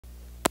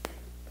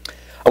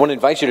I want to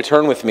invite you to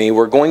turn with me.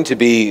 We're going to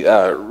be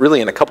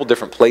really in a couple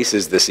different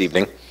places this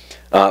evening,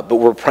 but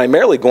we're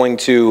primarily going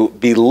to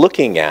be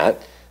looking at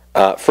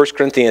 1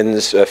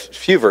 Corinthians, a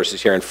few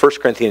verses here in 1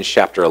 Corinthians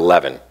chapter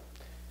 11.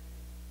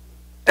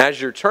 As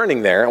you're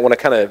turning there, I want to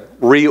kind of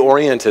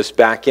reorient us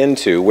back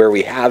into where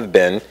we have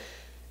been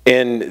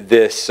in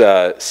this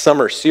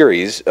summer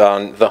series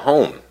on the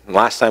home.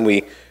 Last time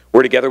we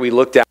were together, we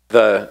looked at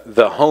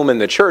the home and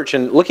the church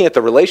and looking at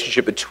the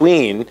relationship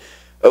between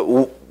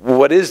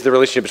what is the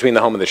relationship between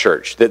the home and the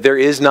church? That there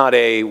is not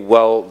a,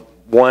 well,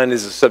 one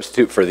is a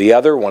substitute for the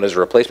other, one is a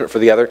replacement for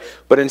the other,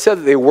 but instead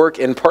that they work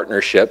in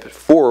partnership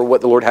for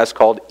what the Lord has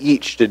called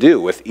each to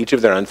do with each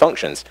of their own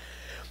functions.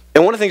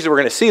 And one of the things that we're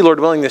going to see, Lord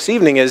willing, this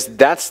evening is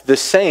that's the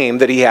same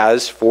that he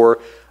has for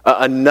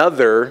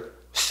another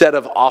set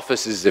of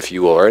offices, if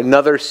you will, or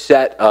another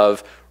set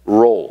of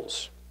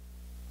roles.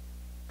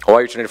 While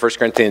you're turning to 1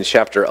 Corinthians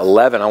chapter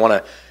 11, I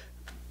want to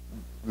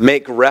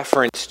make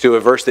reference to a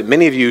verse that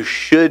many of you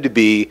should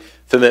be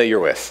familiar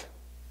with.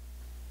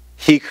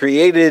 He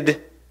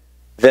created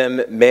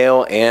them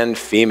male and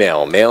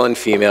female. Male and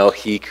female,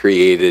 he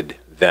created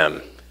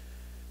them.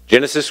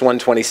 Genesis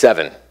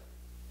 1:27.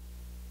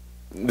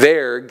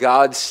 There,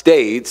 God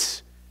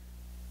states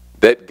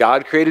that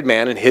God created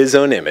man in his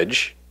own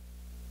image.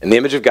 In the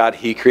image of God,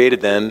 he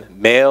created them.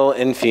 Male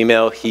and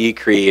female, he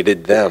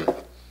created them.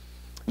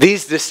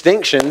 These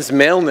distinctions,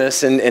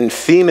 maleness and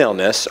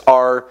femaleness,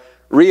 are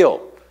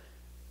real.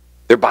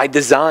 They're by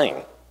design.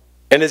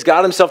 And as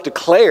God himself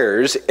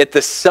declares at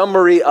the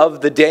summary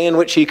of the day in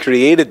which he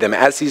created them,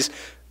 as he's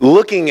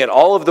looking at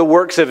all of the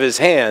works of his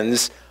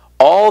hands,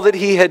 all that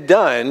he had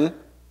done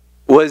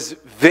was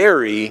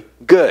very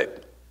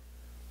good.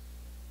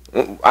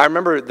 I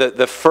remember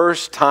the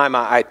first time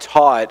I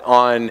taught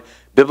on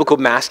biblical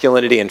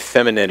masculinity and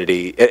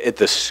femininity at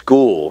the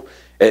school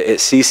at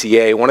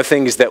CCA. One of the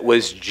things that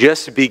was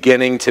just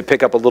beginning to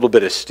pick up a little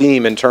bit of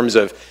steam in terms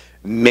of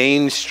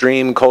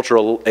mainstream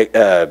cultural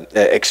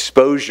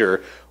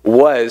exposure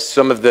was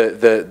some of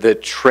the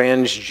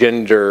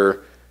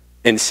transgender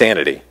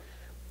insanity.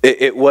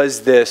 It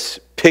was this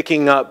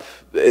picking up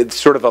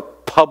sort of a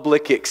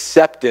public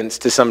acceptance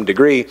to some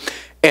degree,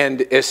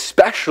 and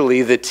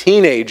especially the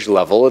teenage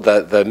level,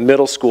 the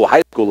middle school,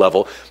 high school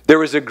level, there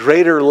was a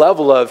greater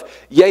level of,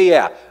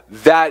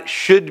 that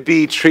should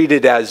be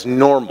treated as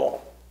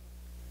normal.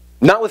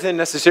 Not within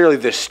necessarily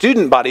the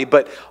student body,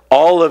 but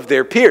all of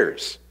their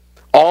peers.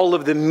 All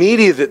of the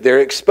media that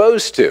they're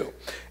exposed to.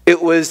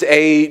 It was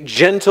a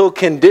gentle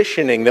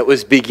conditioning that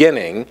was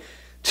beginning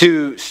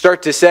to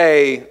start to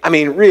say, I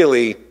mean,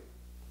 really,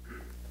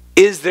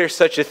 is there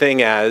such a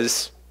thing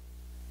as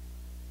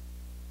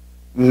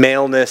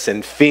maleness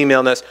and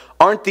femaleness?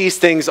 Aren't these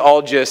things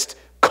all just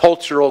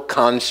cultural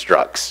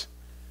constructs?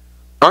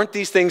 Aren't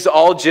these things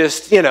all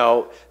just,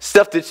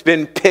 stuff that's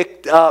been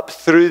picked up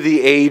through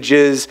the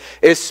ages,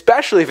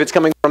 especially if it's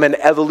coming from an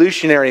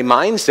evolutionary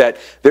mindset?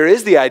 There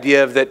is the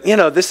idea of that,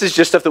 this is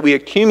just stuff that we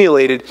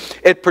accumulated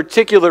at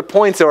particular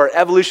points of our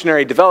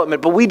evolutionary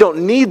development, but we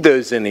don't need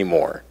those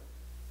anymore.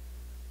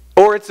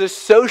 Or it's a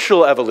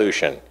social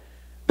evolution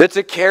that's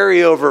a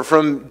carryover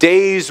from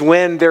days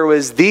when there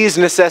was these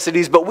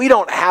necessities, but we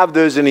don't have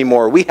those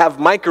anymore. We have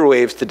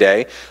microwaves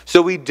today,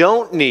 so we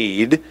don't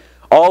need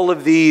all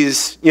of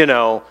these,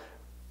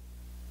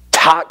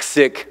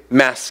 toxic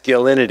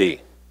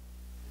masculinity.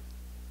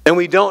 And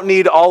we don't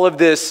need all of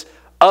this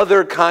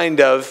other kind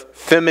of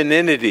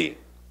femininity.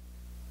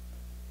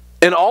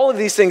 And all of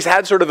these things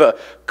had sort of a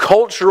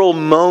cultural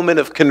moment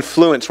of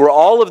confluence where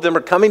all of them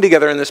are coming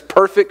together in this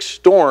perfect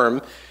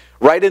storm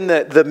right in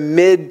the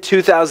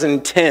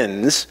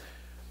mid-2010s,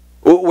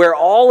 where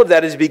all of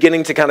that is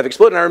beginning to kind of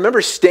explode. And I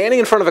remember standing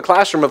in front of a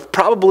classroom of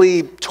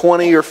probably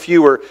 20 or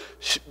fewer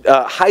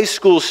high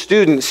school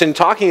students and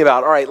talking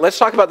about, all right, let's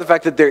talk about the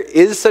fact that there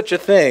is such a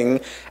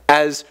thing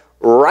as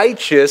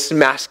righteous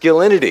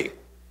masculinity.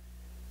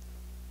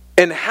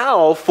 And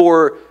how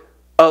for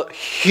a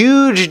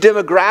huge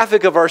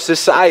demographic of our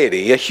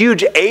society, a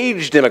huge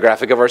age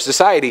demographic of our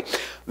society,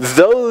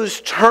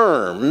 those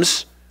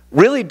terms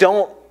really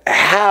don't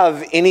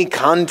have any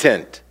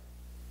content.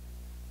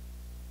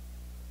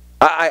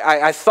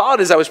 I thought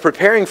as I was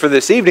preparing for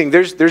this evening,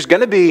 there's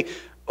going to be,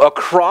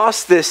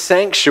 across this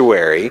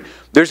sanctuary,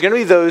 there's going to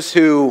be those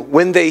who,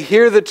 when they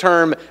hear the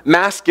term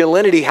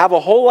masculinity, have a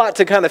whole lot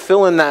to kind of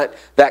fill in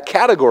that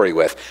category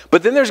with.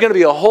 But then there's going to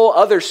be a whole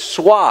other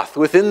swath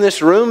within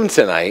this room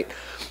tonight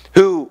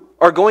who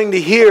are going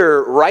to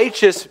hear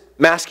righteous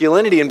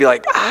masculinity and be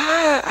like,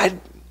 I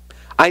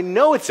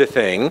know it's a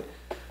thing,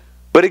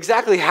 but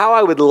exactly how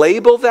I would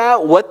label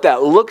that, what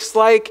that looks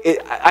like,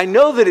 I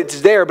know that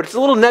it's there, but it's a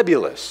little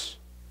nebulous.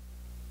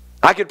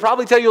 I could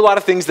probably tell you a lot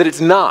of things that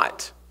it's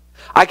not.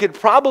 I could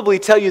probably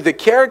tell you the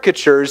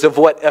caricatures of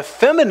what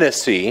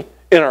effeminacy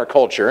in our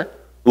culture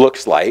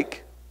looks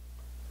like.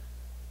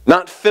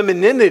 Not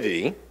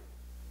femininity,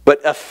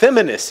 but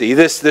effeminacy,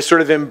 this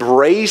sort of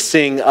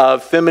embracing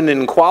of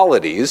feminine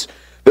qualities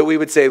that we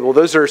would say, well,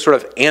 those are sort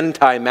of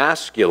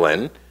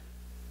anti-masculine.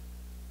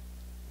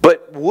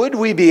 But would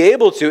we be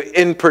able to,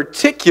 in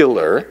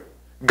particular,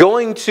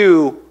 going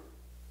to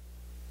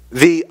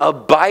the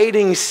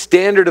abiding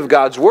standard of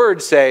God's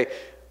word say,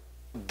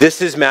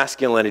 this is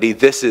masculinity,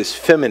 this is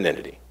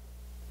femininity.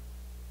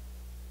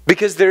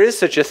 Because there is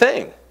such a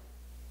thing.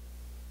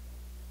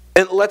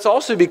 And let's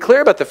also be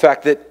clear about the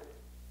fact that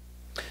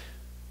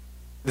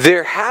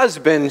there has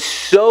been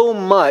so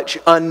much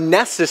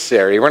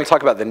unnecessary, we're going to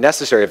talk about the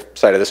necessary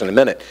side of this in a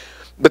minute,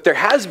 but there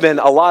has been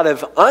a lot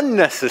of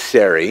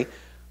unnecessary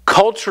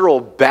cultural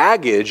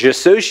baggage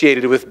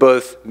associated with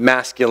both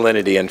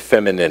masculinity and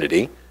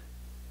femininity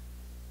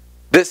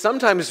that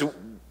sometimes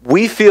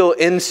we feel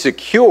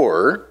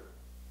insecure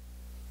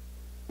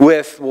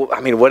with, well,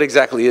 I mean, what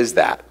exactly is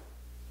that?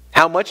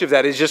 How much of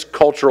that is just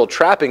cultural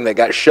trapping that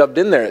got shoved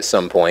in there at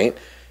some point,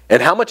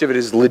 and how much of it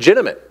is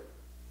legitimate?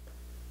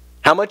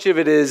 How much of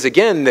it is,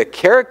 again, the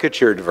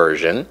caricatured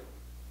version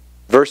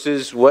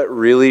versus what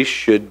really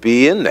should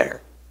be in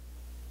there?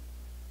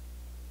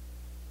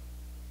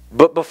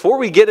 But before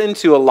we get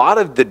into a lot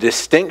of the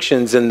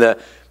distinctions and the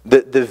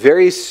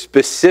very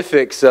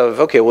specifics of,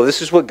 okay, well,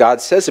 this is what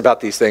God says about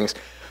these things,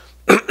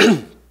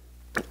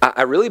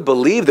 I really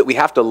believe that we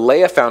have to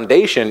lay a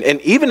foundation. And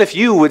even if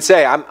you would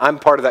say, I'm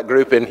part of that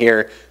group in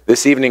here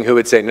this evening who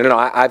would say, no,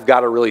 I've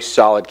got a really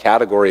solid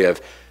category of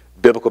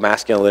biblical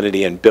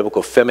masculinity and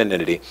biblical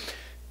femininity.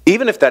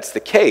 Even if that's the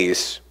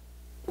case,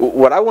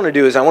 what I want to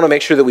do is I want to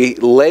make sure that we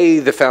lay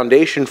the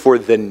foundation for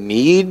the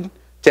need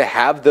to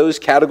have those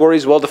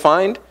categories well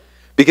defined.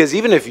 Because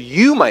even if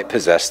you might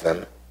possess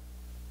them,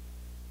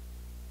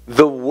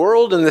 the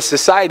world and the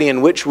society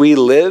in which we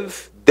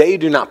live, they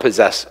do not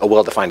possess a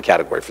well-defined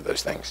category for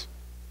those things.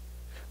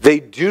 They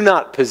do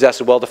not possess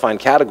a well-defined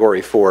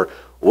category for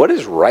what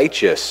is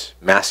righteous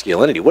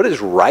masculinity, what is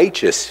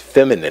righteous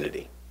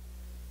femininity.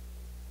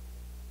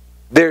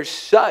 There's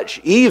such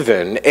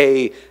even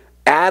a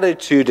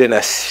attitude and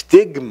a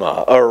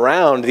stigma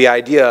around the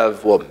idea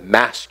of, well,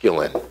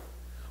 masculine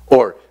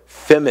or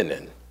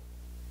feminine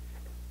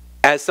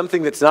as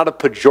something that's not a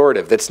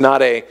pejorative, that's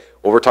not a,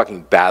 well, we're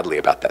talking badly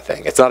about that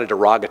thing. It's not a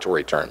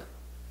derogatory term.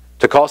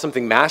 To call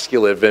something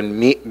masculine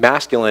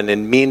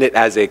and mean it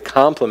as a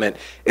compliment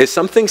is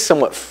something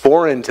somewhat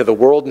foreign to the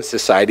world and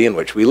society in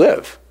which we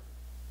live.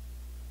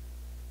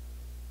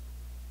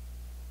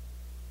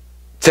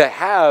 To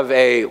have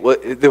a, well,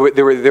 they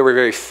were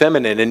very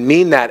feminine and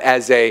mean that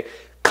as a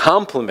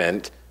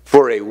compliment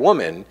for a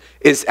woman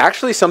is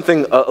actually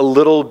something a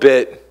little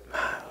bit,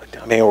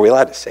 I mean, are we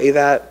allowed to say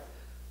that?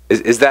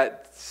 Is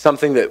that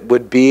something that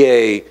would be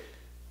a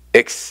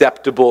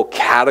acceptable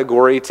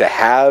category to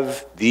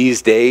have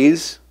these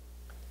days?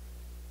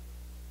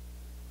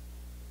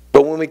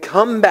 But when we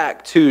come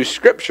back to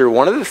Scripture,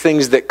 one of the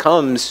things that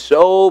comes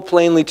so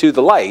plainly to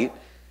the light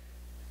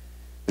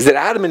is that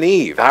Adam and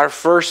Eve, our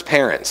first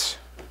parents,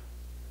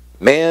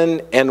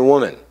 man and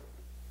woman. In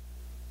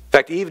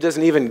fact, Eve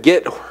doesn't even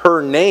get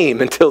her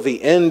name until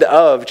the end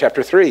of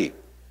chapter 3.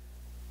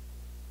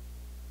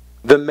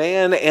 The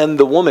man and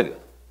the woman,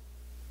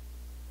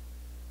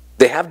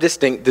 they have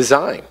distinct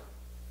design.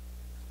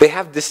 They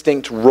have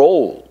distinct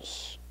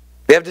roles.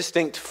 They have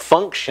distinct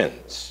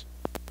functions.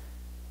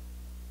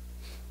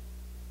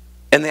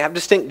 And they have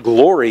distinct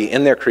glory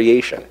in their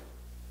creation.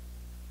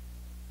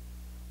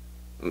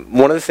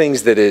 One of the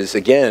things that is,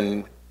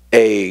 again,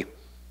 a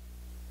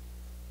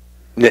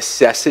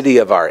necessity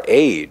of our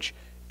age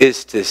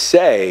is to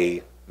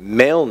say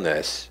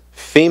maleness,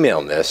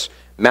 femaleness,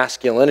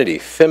 masculinity,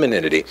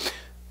 femininity.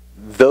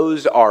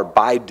 Those are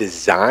by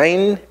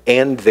design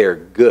and they're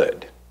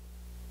good.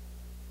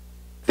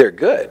 They're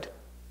good.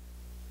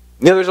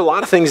 You know, there's a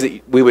lot of things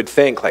that we would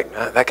think like,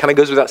 that kind of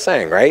goes without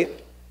saying, right?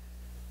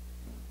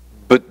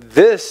 But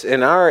this,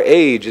 in our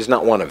age, is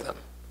not one of them.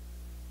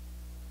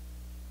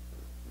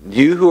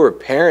 You who are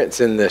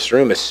parents in this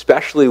room,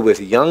 especially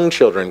with young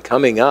children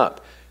coming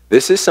up,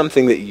 this is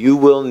something that you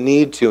will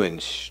need to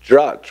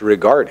instruct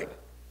regarding.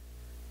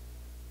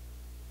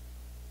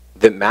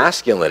 That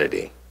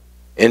masculinity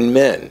in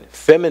men,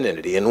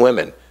 femininity in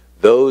women,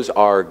 those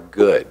are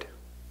good.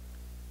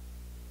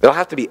 They'll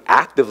have to be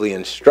actively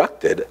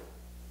instructed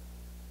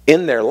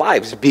in their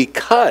lives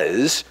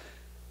because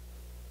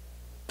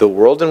the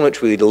world in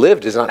which we live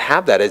does not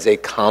have that as a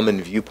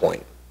common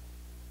viewpoint.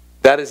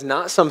 That is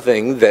not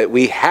something that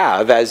we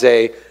have as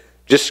a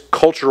just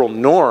cultural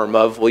norm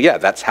of, well, yeah,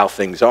 that's how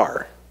things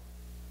are.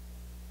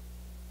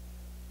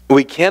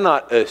 We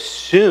cannot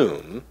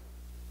assume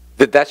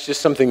that that's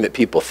just something that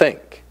people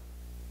think.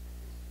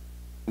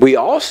 We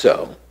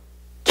also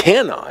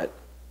cannot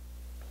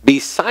be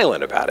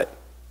silent about it.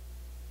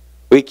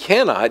 We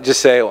cannot just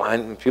say,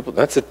 well, people,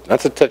 that's a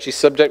touchy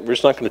subject. We're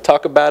just not going to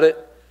talk about it.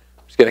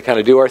 We're just going to kind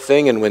of do our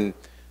thing. And when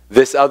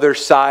this other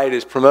side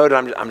is promoted,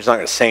 I'm just not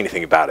going to say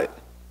anything about it.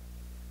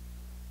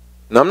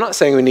 Now, I'm not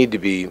saying we need to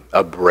be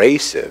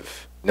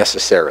abrasive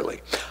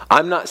necessarily.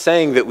 I'm not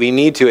saying that we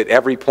need to at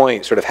every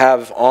point sort of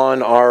have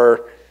on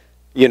our,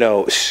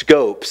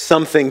 scope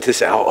something to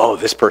say, oh,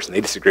 this person,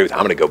 they disagree with,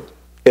 I'm going to go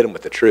hit them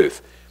with the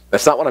truth.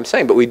 That's not what I'm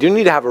saying. But we do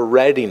need to have a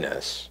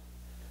readiness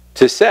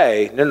to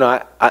say,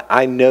 no,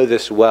 I know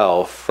this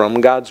well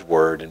from God's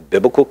word and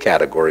biblical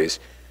categories.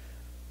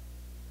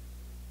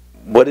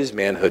 what is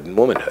manhood and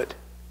womanhood?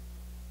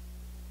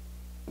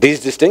 These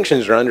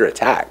distinctions are under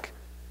attack.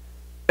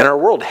 And our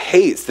world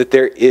hates that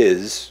there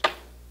is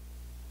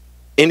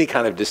any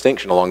kind of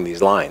distinction along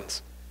these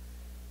lines.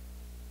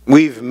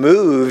 We've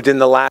moved in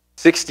the last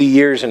 60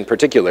 years in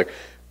particular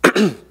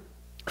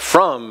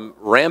from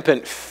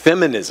rampant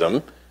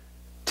feminism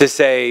to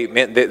say,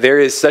 man, there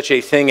is such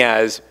a thing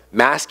as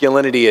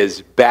masculinity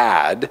is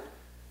bad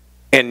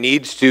and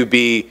needs to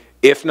be,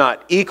 if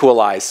not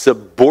equalized,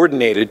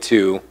 subordinated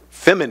to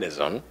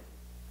feminism.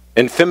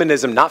 And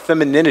feminism, not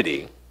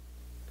femininity,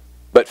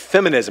 but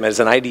feminism as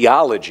an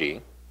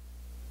ideology.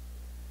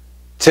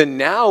 To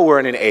now we're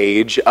in an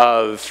age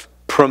of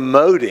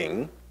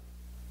promoting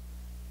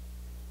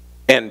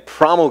and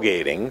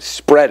promulgating,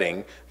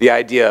 spreading the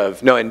idea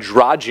of, no,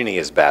 androgyny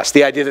is best.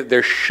 The idea that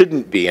there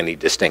shouldn't be any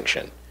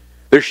distinction.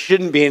 There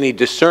shouldn't be any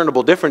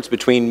discernible difference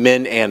between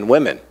men and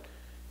women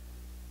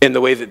in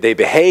the way that they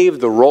behave,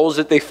 the roles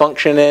that they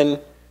function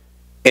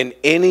in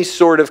any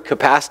sort of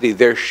capacity.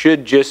 There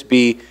should just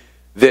be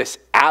this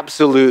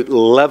absolute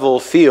level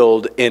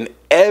field in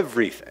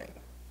everything.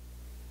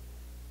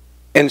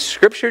 And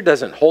Scripture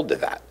doesn't hold to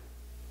that.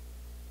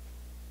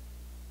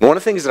 One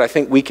of the things that I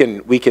think we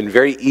can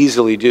very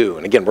easily do,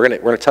 and again, we're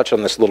going to touch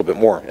on this a little bit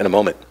more in a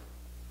moment.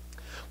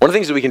 One of the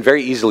things that we can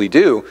very easily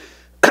do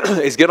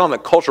is get on the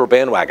cultural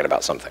bandwagon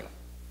about something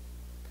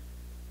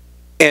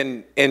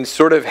and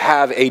sort of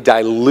have a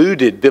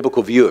diluted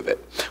biblical view of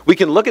it. We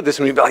can look at this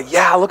and we be like,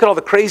 yeah, look at all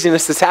the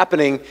craziness that's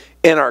happening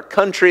in our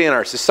country, in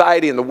our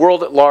society, in the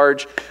world at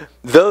large.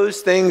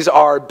 Those things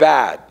are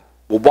bad.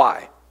 Well,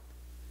 why?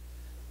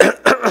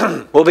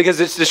 Well,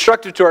 because it's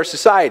destructive to our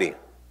society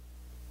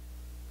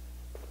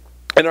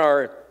and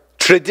our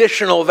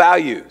traditional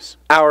values,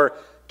 our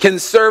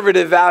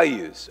conservative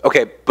values.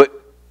 Okay, but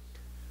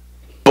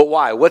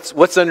why?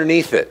 What's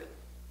underneath it?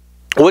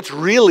 What's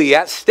really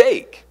at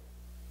stake?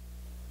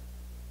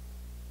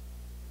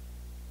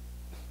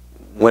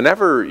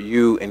 Whenever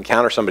you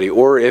encounter somebody,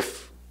 or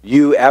if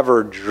you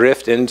ever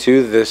drift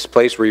into this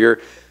place where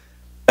you're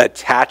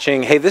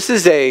attaching, hey, this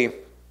is a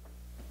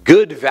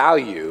good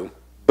value,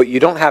 but you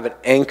don't have it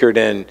anchored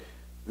in,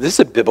 this is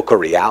a biblical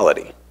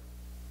reality.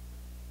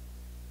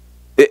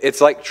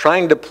 It's like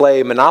trying to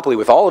play Monopoly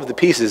with all of the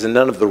pieces and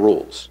none of the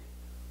rules.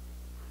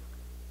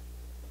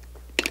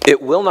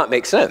 It will not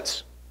make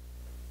sense.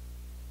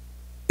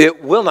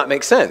 It will not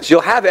make sense.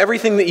 You'll have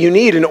everything that you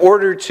need in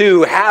order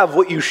to have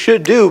what you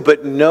should do,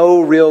 but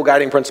no real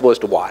guiding principle as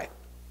to why.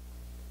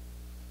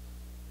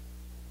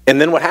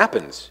 And then what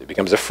happens? It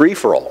becomes a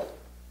free-for-all.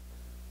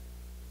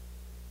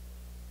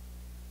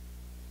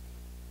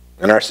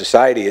 In our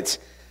society, it's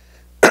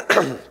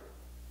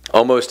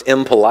almost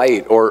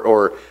impolite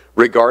or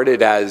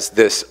regarded as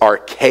this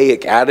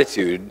archaic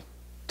attitude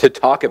to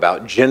talk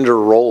about gender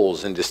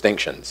roles and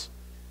distinctions.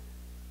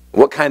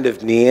 What kind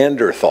of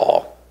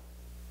Neanderthal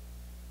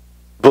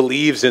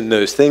believes in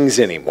those things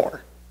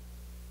anymore?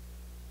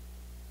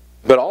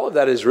 But all of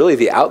that is really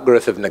the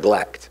outgrowth of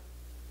neglect.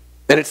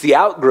 And it's the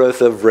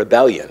outgrowth of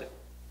rebellion.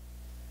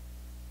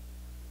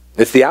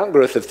 It's the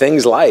outgrowth of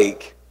things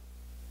like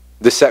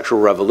the sexual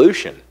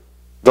revolution,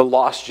 the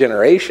lost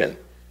generation,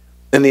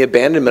 and the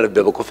abandonment of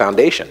biblical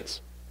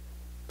foundations.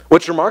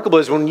 What's remarkable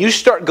is when you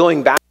start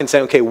going back and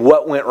saying, okay,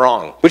 what went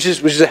wrong? Which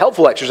is a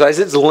helpful exercise.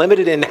 It's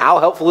limited in how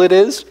helpful it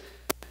is.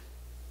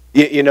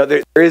 You know,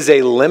 there is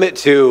a limit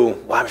to,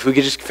 wow, if we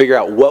could just figure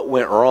out what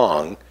went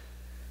wrong.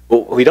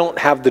 Well, we don't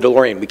have the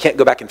DeLorean. We can't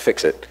go back and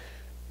fix it.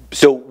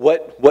 So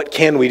what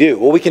can we do?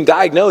 Well, we can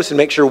diagnose and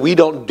make sure we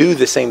don't do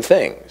the same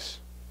things.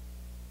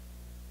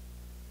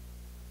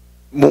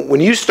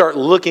 When you start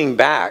looking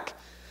back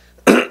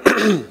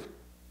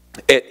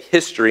at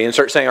history and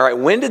start saying, all right,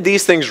 when did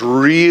these things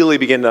really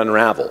begin to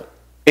unravel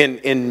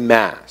in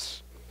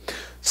mass?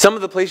 Some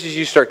of the places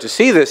you start to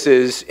see this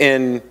is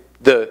in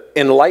the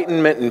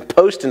Enlightenment and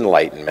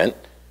post-Enlightenment.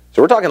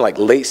 So we're talking like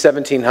late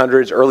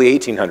 1700s, early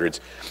 1800s,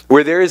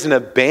 where there is an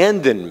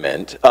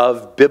abandonment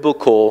of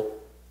biblical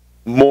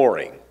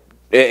mooring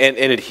and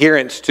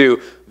adherence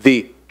to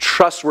the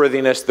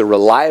trustworthiness, the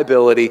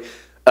reliability,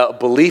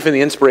 belief in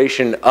the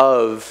inspiration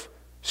of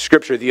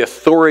Scripture, the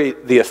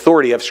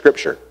authority of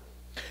Scripture.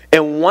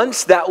 And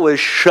once that was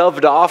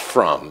shoved off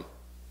from,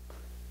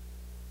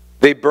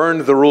 they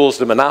burned the rules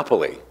to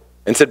Monopoly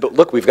and said, but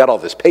look, we've got all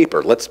this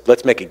paper.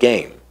 Let's make a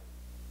game.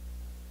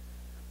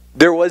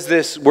 There was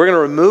this, we're going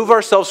to remove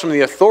ourselves from the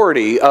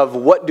authority of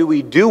what do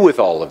we do with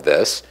all of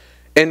this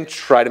and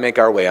try to make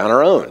our way on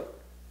our own.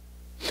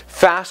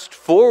 Fast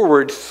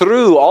forward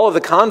through all of the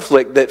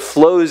conflict that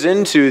flows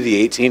into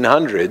the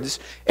 1800s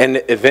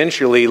and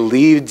eventually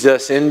leads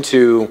us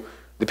into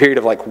the period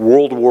of like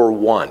World War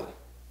I.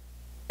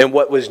 And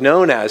what was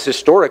known as,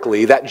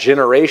 historically, that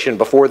generation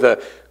before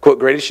the, quote,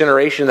 greatest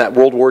generation, that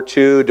World War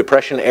II,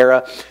 Depression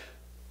era,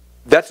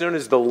 that's known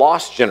as the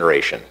lost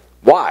generation.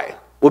 Why?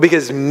 Well,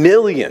 because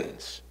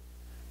millions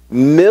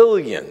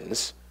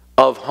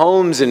of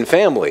homes and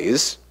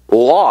families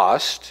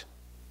lost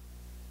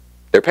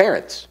their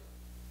parents,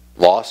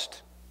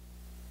 lost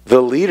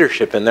the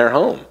leadership in their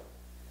home.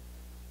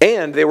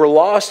 And they were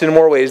lost in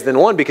more ways than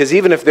one, because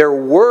even if there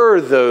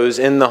were those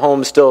in the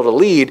home still to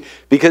lead,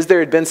 because there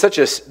had been such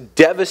a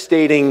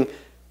devastating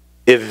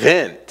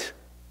event,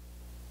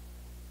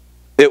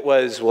 it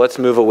was, well, let's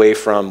move away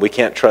from, we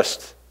can't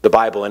trust the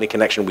Bible, any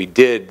connection we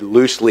did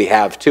loosely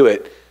have to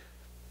it.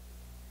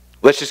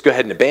 Let's just go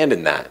ahead and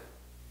abandon that.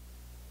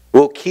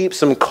 We'll keep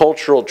some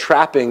cultural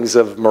trappings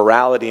of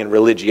morality and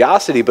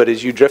religiosity, but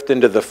as you drift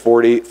into the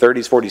 30s,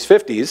 40s,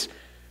 50s,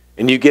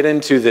 and you get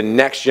into the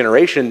next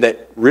generation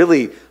that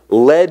really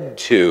led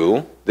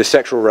to the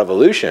sexual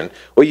revolution,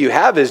 what you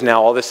have is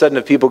now all of a sudden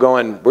of people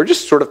going, we're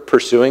just sort of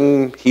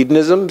pursuing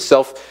hedonism,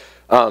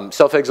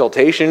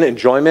 self-exaltation,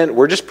 enjoyment.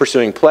 We're just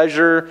pursuing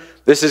pleasure.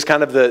 This is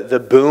kind of the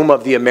boom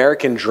of the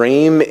American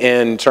dream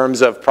in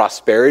terms of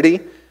prosperity.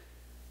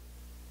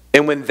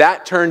 And when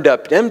that turned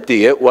up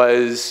empty, it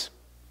was,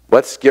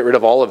 let's get rid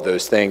of all of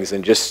those things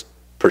and just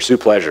pursue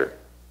pleasure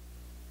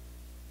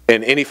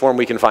in any form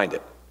we can find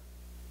it.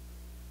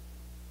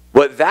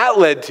 What that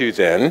led to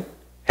then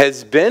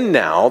has been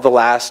now the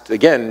last,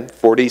 again,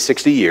 40,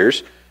 60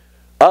 years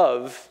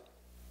of,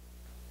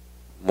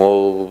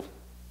 well,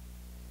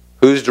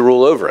 who's to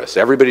rule over us?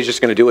 Everybody's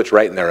just going to do what's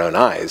right in their own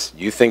eyes.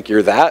 You think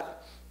you're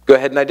that? Go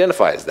ahead and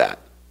identify as that.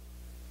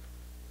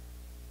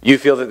 You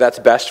feel that that's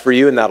best for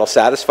you and that'll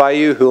satisfy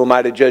you? Who am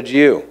I to judge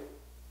you?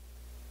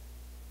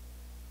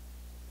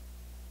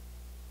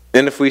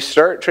 And if we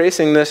start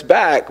tracing this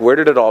back, where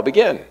did it all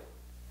begin?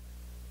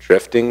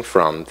 Drifting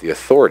from the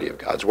authority of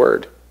God's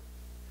word.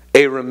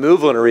 A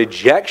removal and a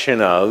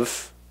rejection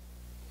of,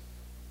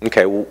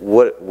 okay,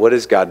 what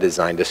has God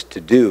designed us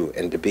to do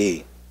and to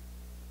be?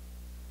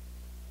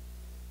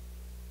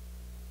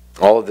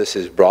 All of this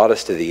has brought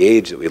us to the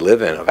age that we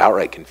live in of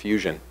outright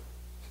confusion.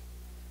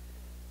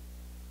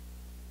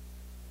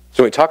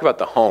 So when we talk about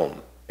the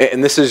home,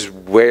 and this is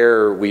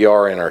where we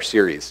are in our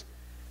series.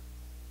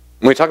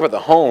 When we talk about the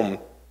home,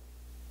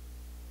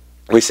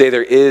 we say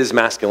there is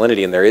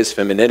masculinity and there is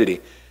femininity.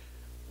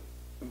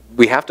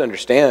 We have to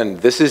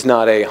understand this is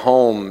not a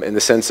home in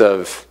the sense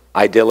of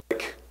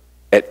idyllic,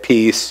 at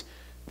peace.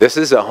 This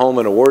is a home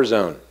in a war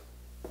zone.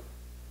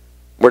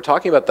 We're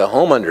talking about the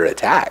home under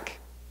attack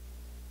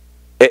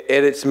at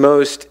its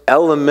most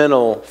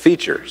elemental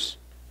features.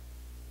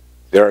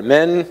 There are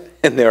men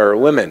and there are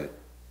women,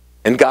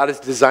 and God has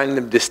designed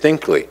them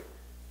distinctly.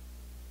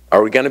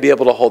 Are we going to be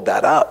able to hold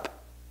that up?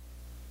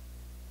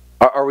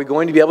 Are we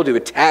going to be able to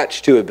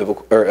attach to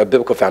a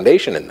biblical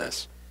foundation in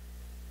this?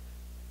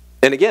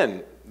 And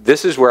again,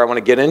 this is where I want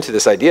to get into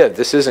this idea.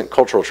 This isn't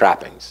cultural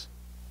trappings.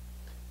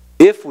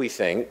 If we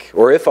think,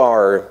 or if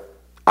our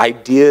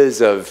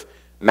ideas of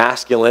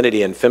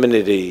masculinity and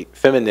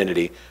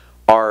femininity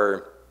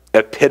are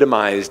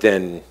epitomized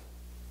in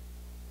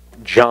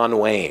John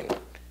Wayne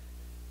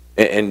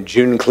and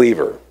June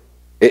Cleaver,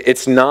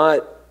 it's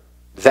not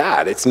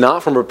that. It's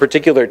not from a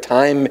particular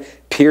time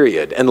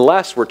period,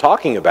 unless we're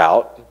talking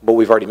about what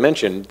we've already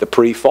mentioned, the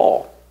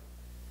pre-fall.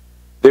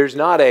 There's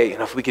not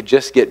if we could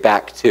just get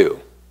back to.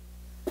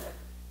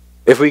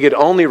 If we could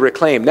only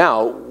reclaim.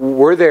 Now,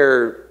 were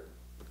there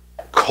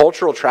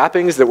cultural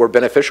trappings that were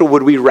beneficial?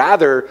 Would we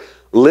rather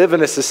live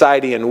in a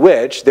society in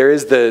which there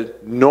is the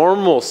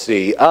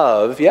normalcy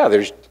of,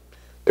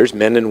 there's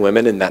men and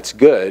women and that's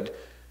good,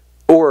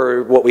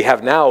 or what we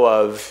have now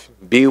of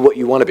be what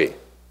you want to be?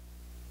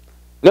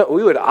 No,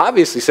 we would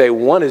obviously say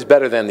one is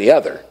better than the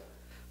other.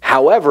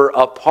 However,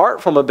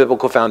 apart from a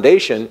biblical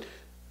foundation,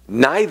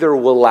 neither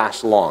will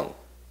last long.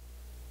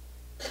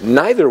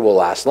 Neither will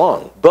last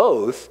long.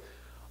 Both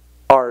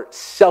are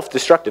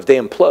self-destructive. They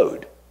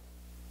implode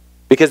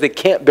because they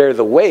can't bear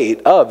the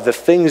weight of the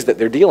things that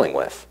they're dealing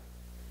with.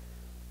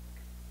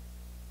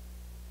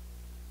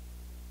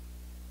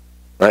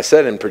 And I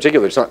said in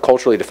particular, it's not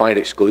culturally defined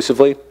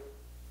exclusively.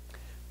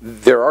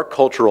 There are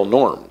cultural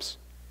norms.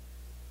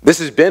 This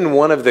has been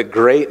one of the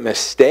great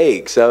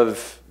mistakes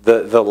of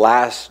the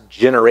last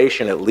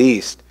generation at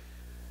least,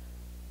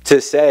 to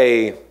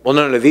say, well,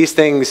 no, these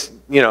things,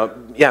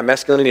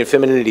 masculinity and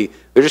femininity,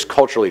 they're just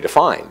culturally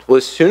defined. Well,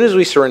 as soon as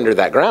we surrender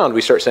that ground,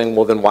 we start saying,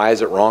 well, then why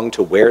is it wrong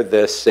to wear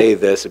this, say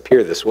this,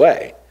 appear this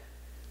way?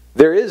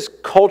 There is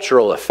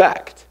cultural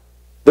effect.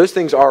 Those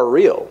things are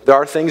real. There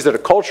are things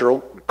that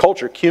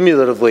culture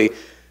cumulatively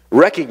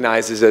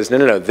recognizes as,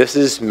 no, this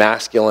is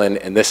masculine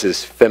and this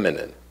is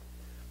feminine.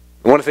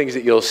 And one of the things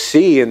that you'll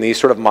see in the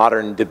sort of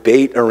modern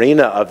debate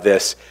arena of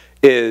this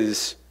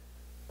is,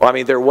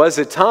 there was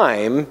a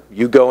time,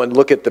 you go and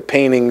look at the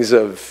paintings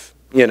of,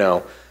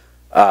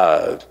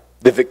 the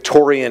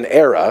Victorian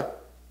era,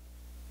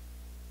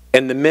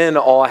 and the men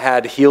all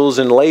had heels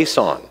and lace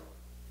on.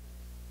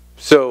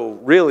 So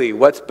really,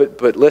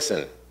 but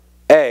listen,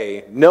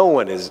 A, no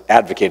one is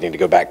advocating to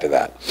go back to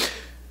that.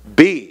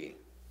 B,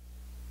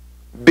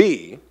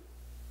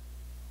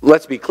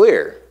 let's be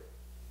clear.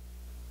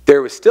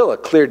 There was still a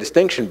clear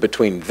distinction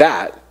between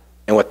that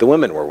and what the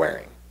women were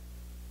wearing.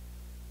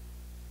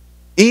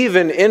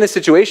 Even in a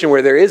situation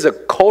where there is a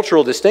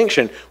cultural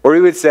distinction, where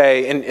we would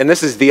say, and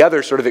this is the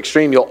other sort of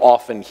extreme you'll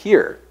often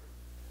hear,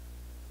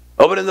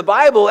 oh, but in the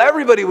Bible,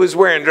 everybody was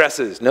wearing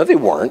dresses. No, they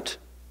weren't.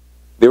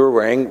 They were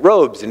wearing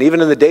robes. And even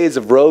in the days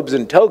of robes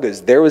and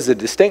togas, there was a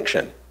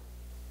distinction.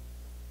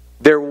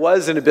 There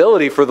was an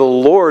ability for the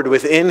Lord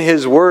within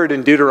his word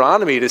in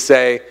Deuteronomy to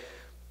say,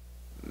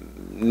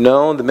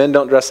 no, the men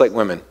don't dress like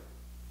women.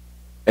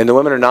 And the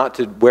women are not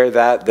to wear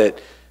that,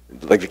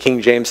 like the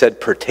King James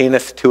said,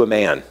 pertaineth to a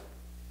man.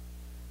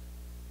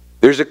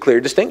 There's a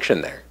clear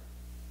distinction there.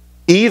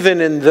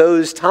 Even in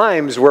those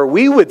times where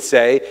we would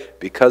say,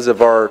 because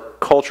of our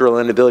cultural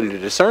inability to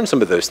discern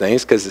some of those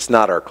things, because it's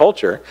not our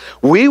culture,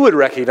 we would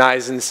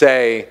recognize and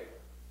say,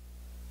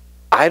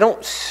 I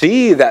don't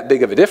see that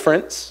big of a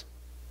difference.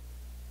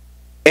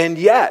 And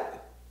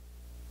yet,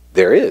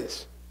 there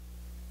is.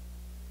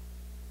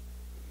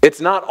 It's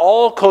not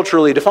all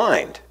culturally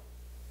defined,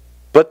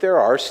 but there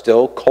are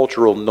still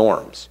cultural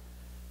norms.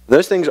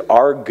 Those things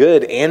are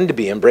good and to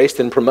be embraced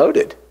and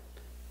promoted.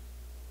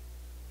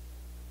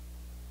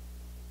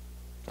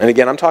 And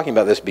again, I'm talking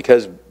about this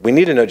because we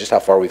need to know just how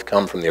far we've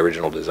come from the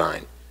original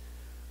design.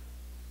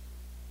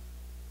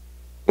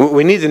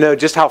 We need to know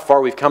just how far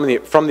we've come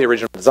from the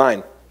original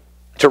design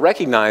to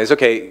recognize,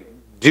 okay,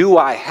 do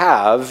I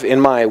have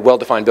in my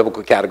well-defined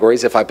biblical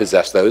categories, if I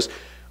possess those,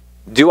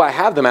 do I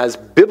have them as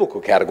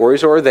biblical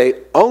categories, or are they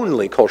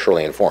only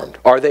culturally informed?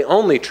 Are they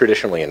only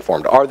traditionally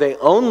informed? Are they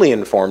only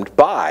informed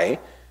by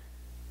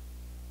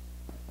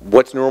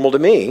what's normal to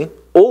me?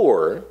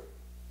 Or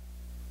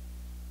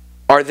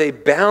are they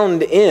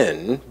bound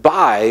in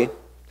by,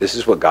 this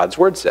is what God's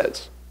word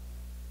says?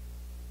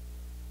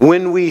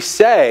 When we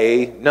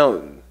say,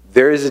 no,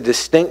 there is a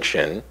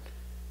distinction,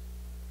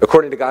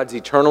 according to God's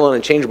eternal and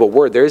unchangeable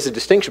word, there is a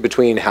distinction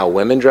between how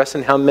women dress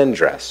and how men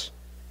dress.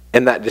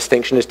 And that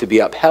distinction is to be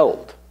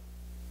upheld.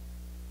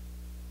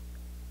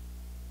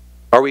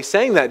 Are we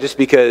saying that just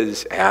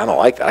because, hey, I don't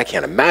like that, I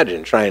can't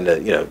imagine trying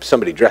to,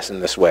 somebody dressing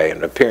this way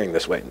and appearing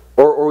this way?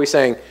 Or are we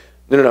saying,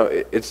 no,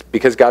 it's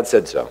because God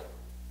said so?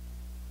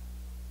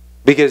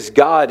 Because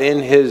God in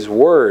his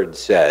word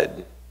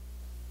said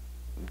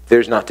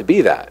there's not to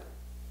be that.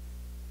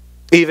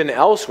 Even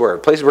elsewhere,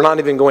 places we're not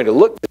even going to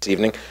look this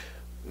evening,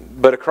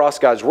 but across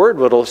God's word,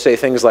 it'll say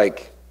things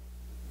like,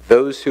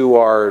 those who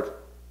are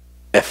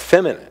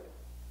effeminate.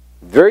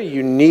 Very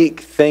unique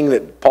thing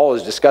that Paul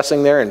is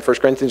discussing there in 1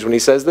 Corinthians when he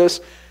says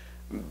this.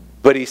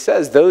 But he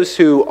says those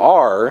who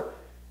are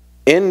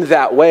in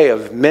that way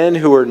of men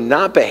who are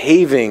not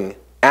behaving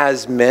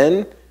as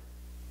men,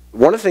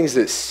 one of the things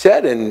that's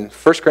said in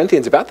 1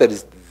 Corinthians about that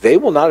is they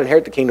will not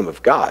inherit the kingdom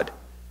of God.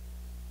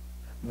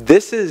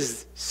 This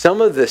is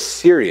some of the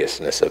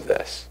seriousness of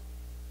this.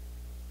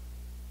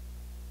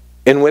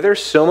 And where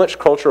there's so much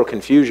cultural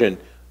confusion,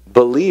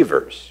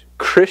 believers,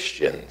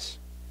 Christians,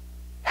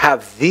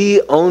 have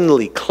the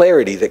only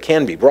clarity that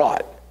can be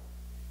brought.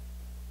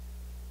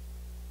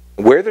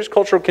 Where there's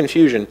cultural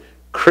confusion,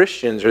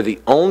 Christians are the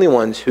only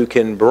ones who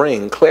can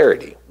bring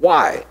clarity.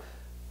 Why?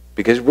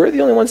 Because we're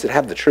the only ones that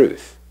have the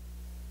truth.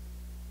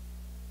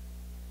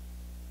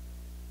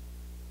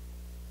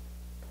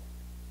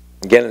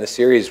 Again, in the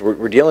series,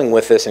 we're dealing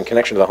with this in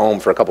connection to the home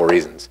for a couple of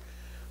reasons.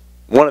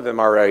 One of them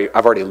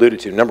I've already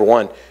alluded to. Number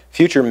one,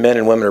 future men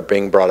and women are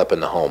being brought up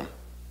in the home.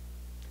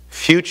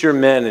 Future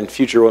men and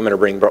future women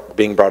are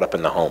being brought up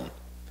in the home.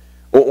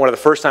 One of the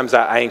first times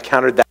I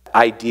encountered that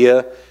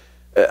idea,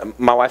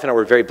 my wife and I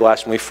were very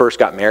blessed when we first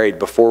got married,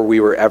 before we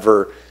were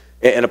ever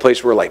in a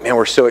place where we're like, man,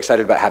 we're so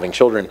excited about having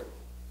children.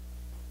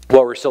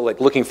 Well, we're still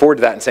looking forward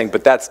to that and saying,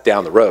 but that's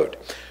down the road.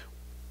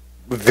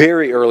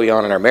 Very early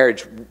on in our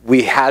marriage,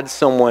 we had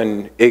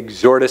someone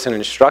exhort us and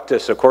instruct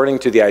us according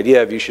to the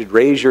idea of you should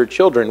raise your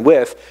children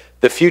with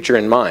the future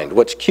in mind.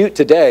 What's cute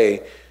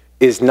today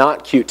is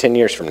not cute 10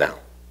 years from now.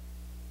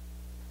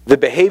 The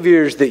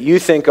behaviors that you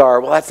think are,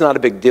 well, that's not a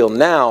big deal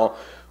now,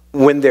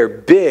 when they're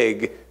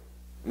big,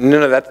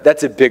 no,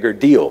 that's a bigger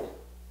deal.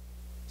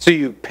 So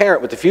you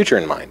parent with the future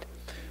in mind.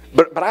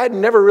 But I had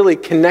never really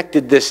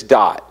connected this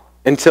dot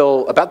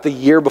until about the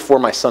year before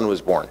my son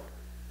was born.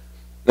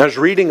 And I was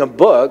reading a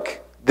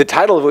book, the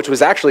title of which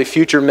was actually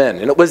Future Men.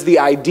 And it was the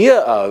idea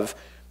of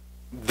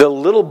the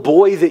little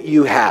boy that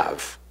you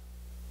have,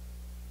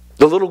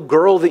 the little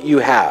girl that you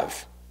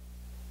have,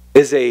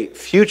 is a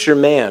future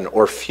man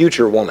or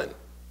future woman.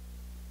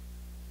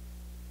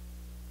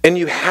 And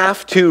you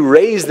have to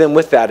raise them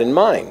with that in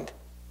mind.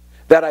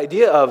 That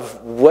idea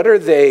of what are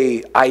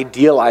they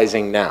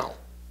idealizing now?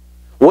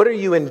 What are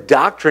you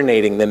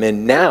indoctrinating them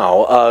in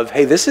now of,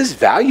 hey, this is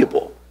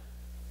valuable?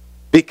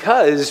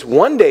 Because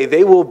one day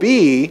they will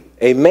be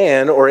a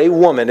man or a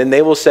woman and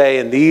they will say,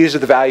 and these are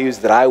the values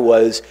that I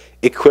was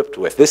equipped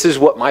with. This is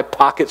what my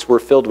pockets were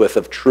filled with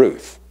of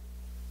truth.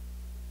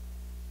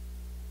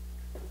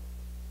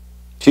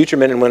 Future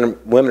men and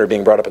women are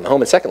being brought up in the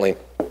home. And secondly,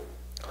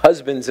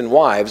 husbands and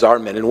wives are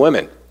men and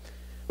women.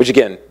 Which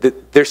again,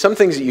 there's some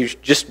things that you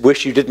just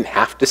wish you didn't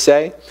have to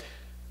say.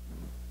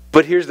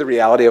 But here's the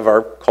reality of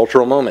our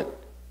cultural moment.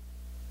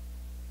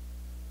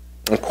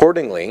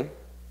 Accordingly,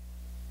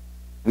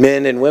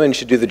 men and women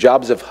should do the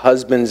jobs of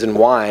husbands and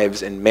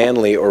wives in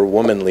manly or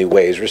womanly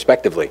ways,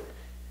 respectively.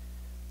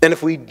 And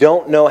if we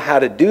don't know how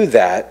to do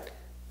that,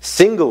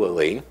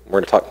 singularly, we're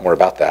going to talk more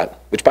about that,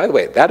 which, by the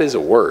way, that is a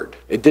word.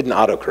 It didn't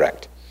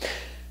autocorrect.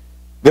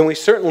 Then we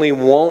certainly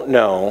won't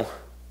know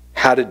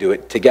how to do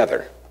it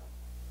together.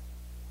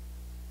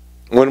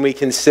 When we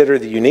consider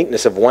the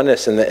uniqueness of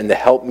oneness and the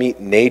helpmeet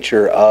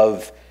nature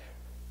of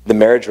the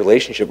marriage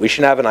relationship, we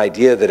should have an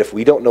idea that if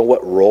we don't know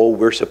what role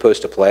we're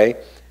supposed to play,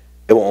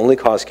 it will only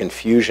cause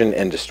confusion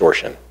and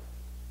distortion.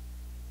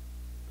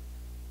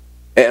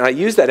 And I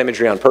use that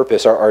imagery on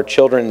purpose. Our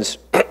children's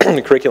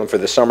curriculum for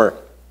the summer,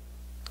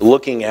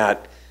 looking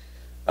at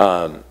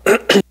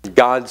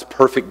God's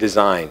perfect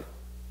design.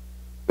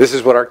 This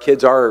is what our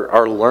kids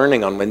are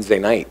learning on Wednesday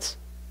nights.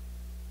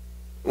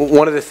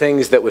 One of the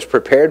things that was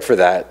prepared for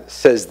that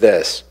says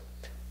this: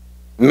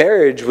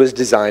 marriage was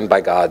designed by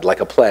God like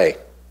a play.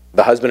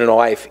 The husband and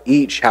wife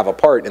each have a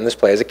part in this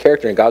play as a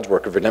character in God's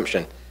work of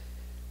redemption.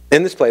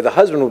 In this play, the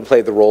husband would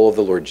play the role of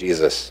the Lord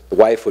Jesus. The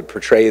wife would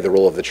portray the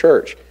role of the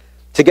church.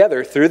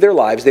 Together, through their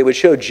lives, they would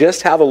show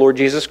just how the Lord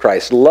Jesus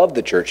Christ loved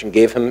the church and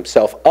gave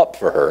himself up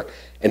for her,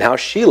 and how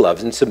she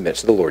loves and submits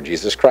to the Lord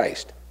Jesus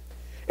Christ.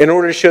 In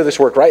order to show this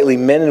work rightly,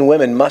 men and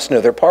women must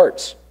know their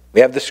parts.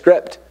 We have the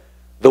script,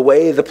 the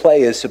way the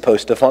play is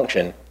supposed to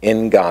function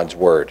in God's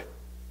word.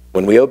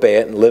 When we obey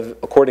it and live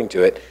according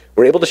to it,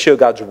 we're able to show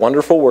God's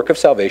wonderful work of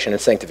salvation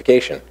and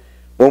sanctification.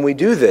 When we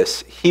do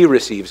this, he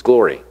receives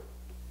glory.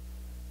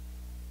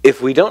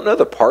 If we don't know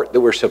the part that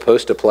we're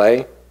supposed to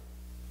play,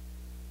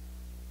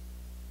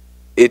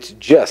 it's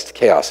just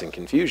chaos and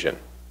confusion.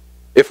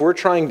 If we're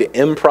trying to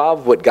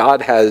improv what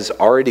God has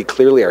already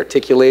clearly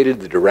articulated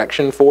the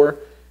direction for,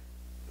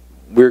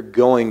 we're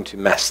going to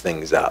mess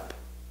things up.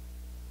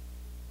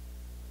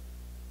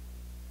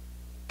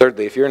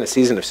 Thirdly, if you're in a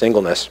season of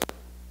singleness,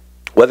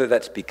 whether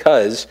that's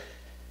because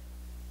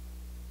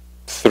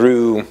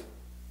through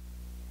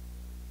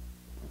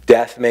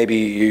death maybe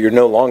you're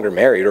no longer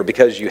married, or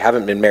because you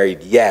haven't been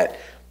married yet,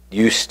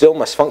 you still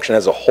must function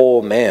as a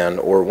whole man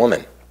or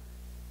woman.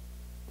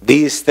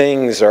 These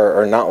things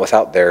are not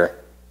without their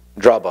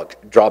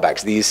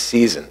drawbacks, these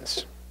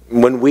seasons.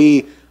 When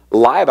we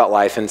lie about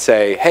life and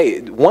say, hey,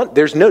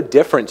 there's no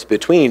difference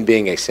between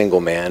being a single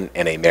man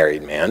and a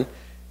married man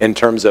in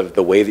terms of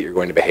the way that you're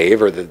going to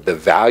behave or the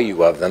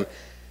value of them.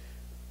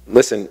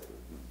 Listen,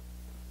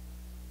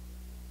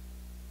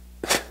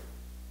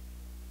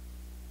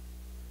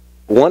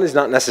 one is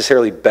not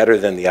necessarily better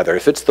than the other.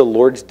 If it's the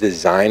Lord's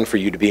design for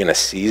you to be in a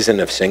season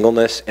of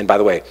singleness, and by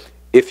the way,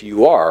 if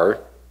you are,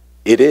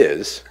 it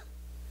is,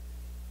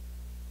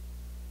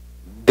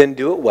 then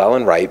do it well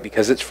and right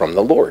because it's from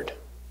the Lord.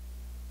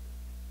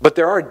 But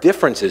there are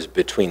differences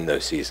between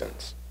those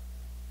seasons.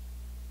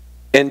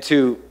 And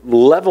to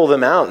level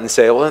them out and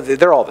say, well,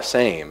 they're all the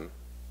same,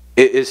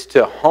 it is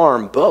to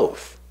harm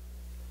both.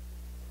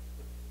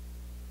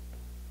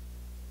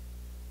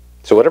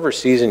 So whatever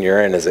season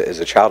you're in as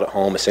a child at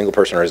home, a single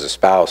person, or as a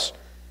spouse,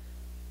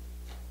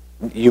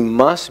 you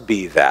must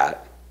be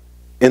that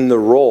in the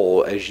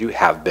role as you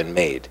have been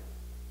made.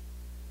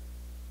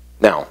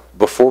 Now,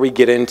 before we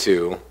get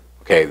into,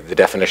 the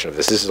definition of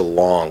this is a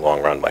long,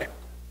 long runway.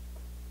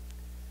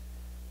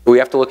 We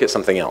have to look at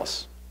something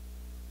else.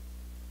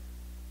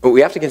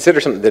 We have to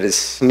consider something that is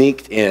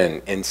sneaked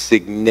in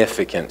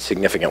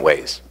significant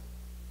ways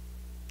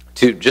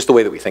to just the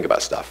way that we think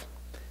about stuff.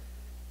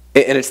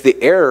 And it's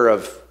the error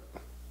of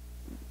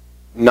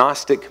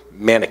Gnostic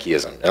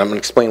Manichaeism. And I'm going to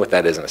explain what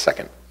that is in a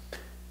second.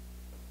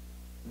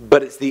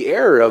 But it's the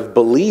error of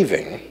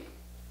believing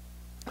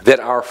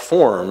that our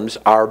forms,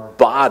 our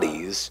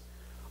bodies,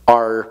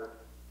 are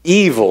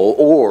evil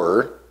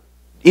or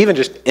even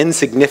just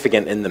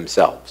insignificant in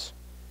themselves.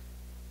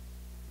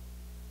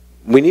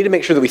 We need to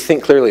make sure that we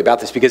think clearly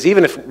about this, because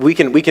even if we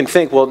can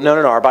think, well,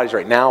 no, our bodies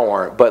right now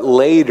aren't, but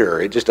later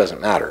it just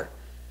doesn't matter.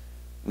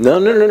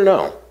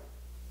 No.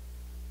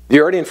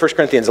 You're already in 1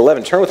 Corinthians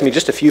 11. Turn with me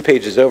just a few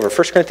pages over.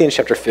 1 Corinthians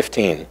chapter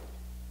 15.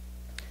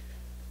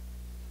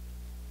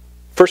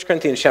 1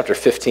 Corinthians chapter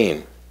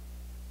 15.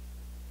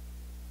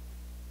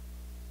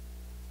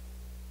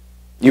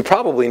 You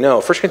probably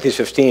know 1 Corinthians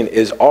 15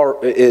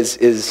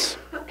 is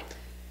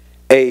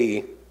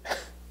a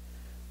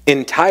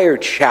entire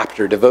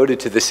chapter devoted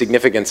to the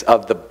significance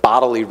of the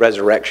bodily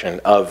resurrection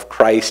of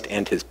Christ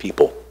and his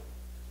people.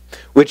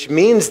 Which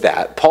means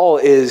that Paul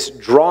is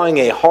drawing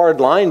a hard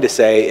line to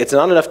say it's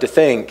not enough to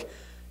think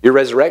your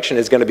resurrection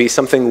is going to be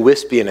something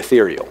wispy and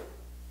ethereal.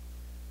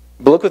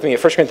 But look with me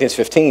at 1 Corinthians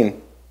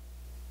 15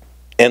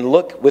 and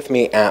look with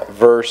me at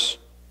verse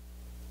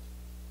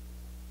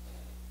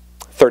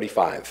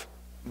 35.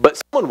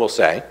 But someone will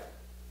say,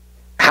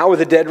 how are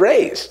the dead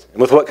raised?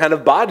 And with what kind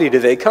of body do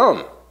they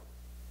come?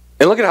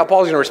 And look at how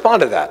Paul's going to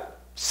respond to that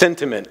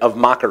sentiment of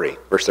mockery.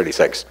 Verse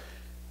 36.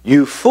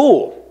 You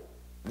fool!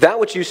 That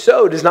which you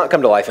sow does not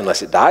come to life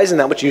unless it dies, and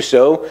that which you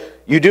sow,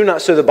 you do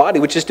not sow the body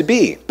which is to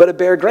be, but a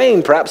bare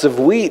grain, perhaps of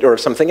wheat or of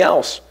something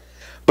else.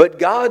 But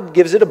God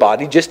gives it a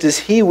body just as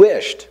he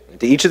wished, and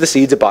to each of the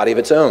seeds a body of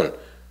its own.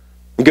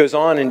 He goes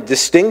on and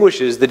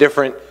distinguishes the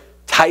different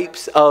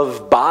types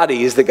of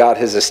bodies that God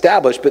has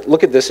established, but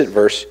look at this at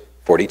verse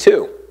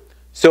 42.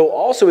 So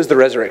also is the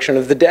resurrection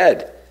of the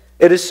dead.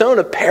 It is sown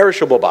a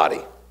perishable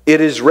body.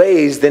 It is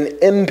raised an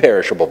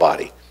imperishable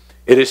body.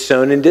 It is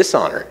sown in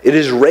dishonor. It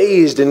is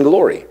raised in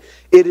glory.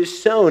 It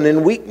is sown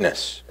in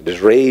weakness. It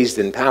is raised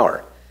in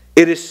power.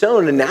 It is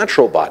sown a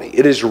natural body.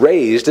 It is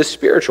raised a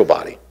spiritual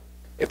body.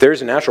 If there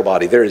is a natural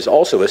body, there is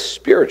also a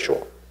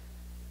spiritual.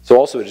 So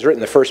also it is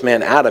written, the first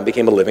man, Adam,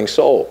 became a living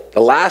soul.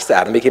 The last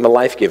Adam became a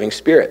life-giving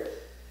spirit.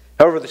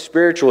 However, the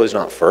spiritual is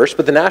not first,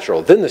 but the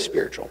natural, then the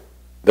spiritual.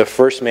 The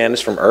first man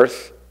is from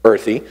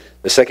earthy.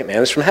 The second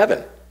man is from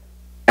heaven.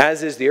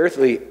 As is the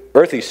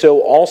earthy,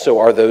 so also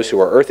are those who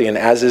are earthy, and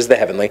as is the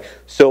heavenly,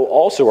 so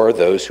also are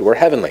those who are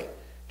heavenly.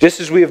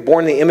 Just as we have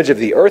borne the image of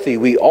the earthy,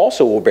 we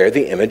also will bear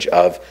the image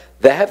of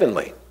the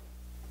heavenly.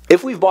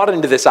 If we've bought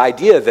into this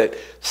idea that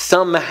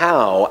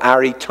somehow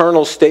our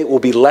eternal state will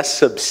be less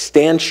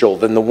substantial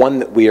than the one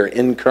that we are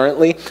in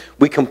currently,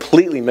 we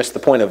completely miss the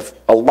point of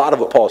a lot of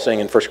what Paul is saying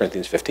in 1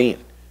 Corinthians 15.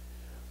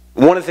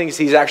 One of the things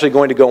he's actually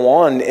going to go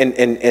on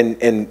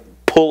and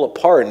pull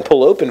apart and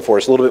pull open for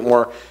us a little bit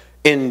more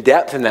in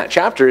depth in that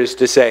chapter is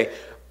to say,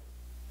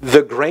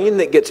 the grain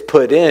that gets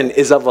put in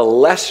is of a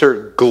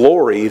lesser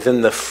glory than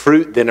the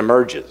fruit that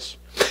emerges.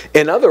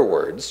 In other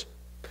words,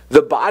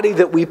 the body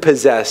that we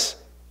possess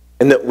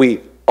and that we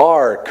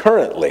are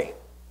currently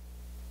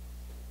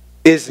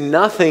is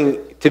nothing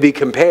to be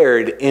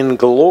compared in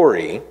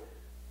glory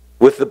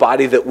with the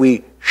body that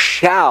we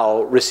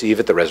shall receive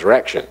at the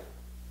resurrection.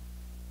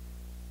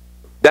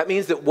 That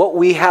means that what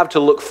we have to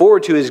look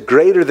forward to is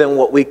greater than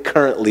what we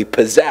currently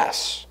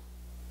possess.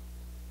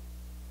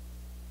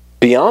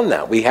 Beyond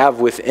that, we have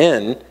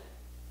within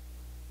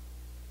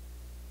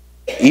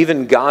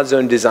even God's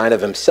own design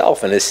of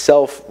himself and his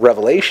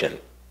self-revelation.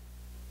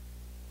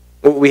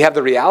 We have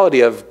the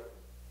reality of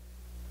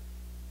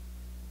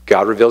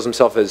God reveals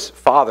himself as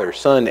Father,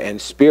 Son, and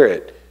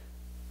Spirit,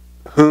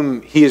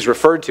 whom he is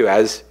referred to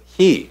as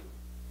he.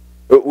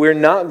 We're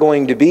not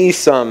going to be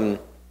some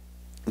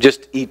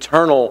just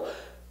eternal,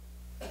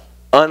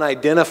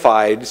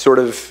 unidentified, sort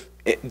of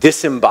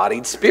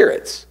disembodied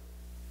spirits.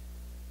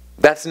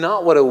 That's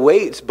not what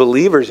awaits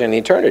believers in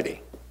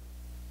eternity.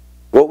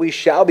 What we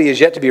shall be is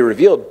yet to be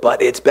revealed,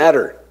 but it's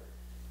better.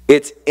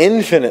 It's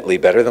infinitely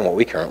better than what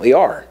we currently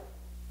are.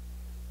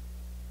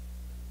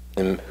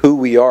 And who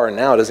we are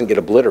now doesn't get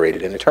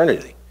obliterated in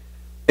eternity.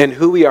 And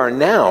who we are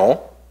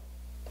now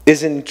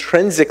is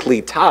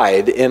intrinsically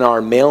tied in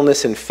our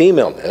maleness and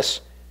femaleness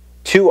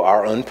to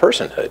our own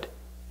personhood.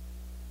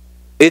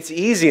 It's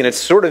easy, and it's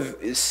sort of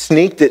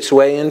sneaked its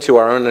way into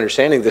our own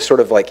understanding, this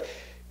sort of like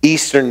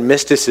Eastern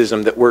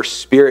mysticism that we're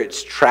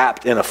spirits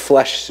trapped in a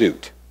flesh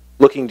suit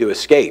looking to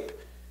escape.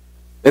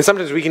 And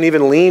sometimes we can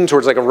even lean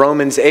towards like a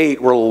Romans 8,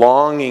 we're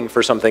longing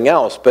for something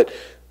else. But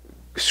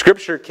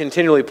Scripture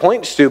continually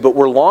points to, but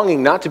we're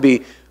longing not to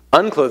be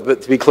unclothed,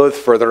 but to be clothed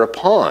further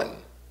upon.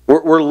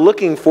 We're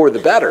looking for the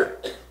better.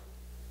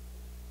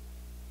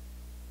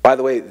 By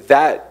the way,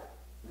 that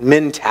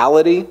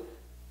mentality,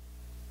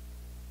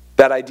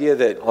 that idea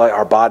that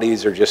our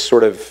bodies are just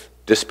sort of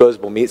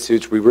disposable meat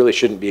suits we really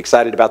shouldn't be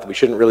excited about, that we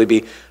shouldn't really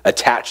be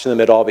attached to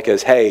them at all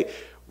because, hey,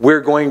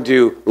 we're going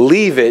to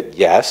leave it,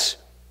 yes,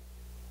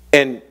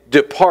 and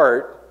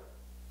depart,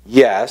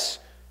 yes,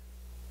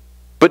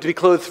 but to be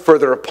clothed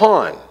further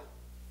upon.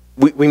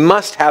 We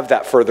must have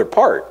that further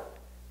part.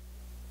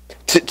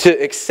 To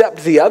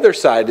accept the other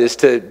side is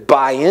to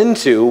buy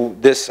into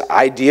this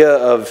idea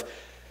of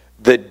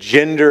the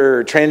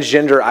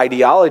transgender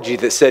ideology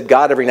that said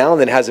God every now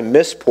and then has a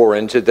mispour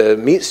into the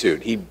meat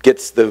suit. He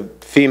gets the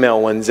female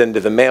ones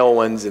into the male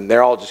ones, and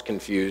they're all just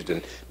confused,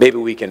 and maybe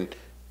we can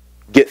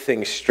get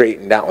things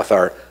straightened out with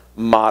our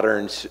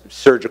modern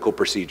surgical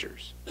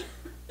procedures.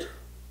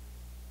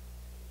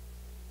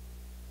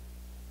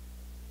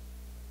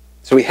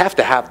 So we have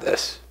to have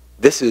this.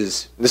 This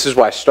is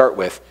why I start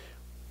with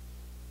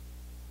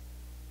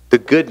the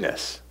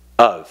goodness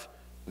of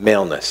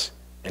maleness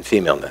and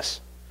femaleness.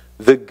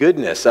 The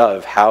goodness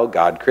of how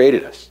God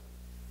created us.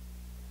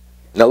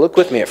 Now look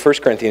with me at 1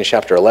 Corinthians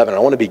chapter 11. I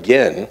want to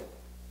begin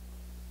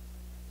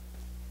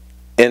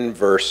in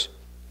verse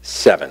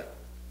 7.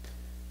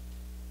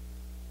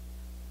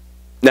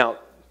 Now,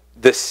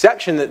 the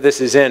section that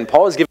this is in,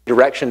 Paul is giving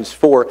directions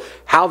for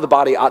how the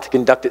body ought to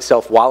conduct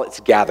itself while it's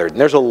gathered.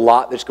 And there's a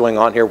lot that's going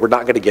on here we're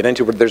not going to get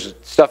into. There's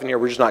stuff in here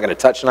we're just not going to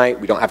touch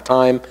tonight. We don't have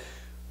time.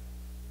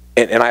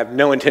 And I have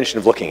no intention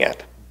of looking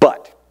at.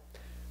 But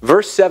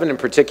verse 7 in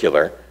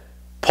particular,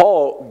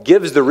 Paul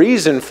gives the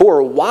reason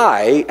for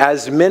why,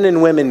 as men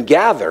and women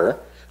gather,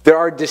 there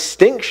are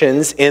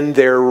distinctions in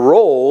their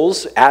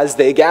roles as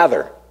they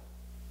gather.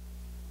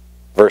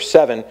 Verse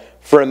 7,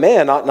 for a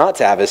man ought not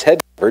to have his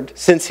head covered,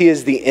 since he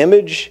is the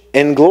image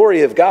and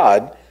glory of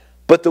God,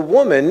 but the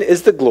woman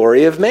is the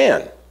glory of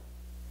man.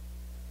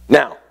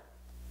 Now,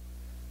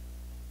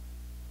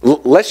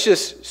 let's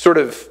just sort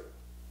of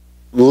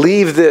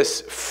leave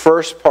this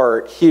first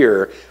part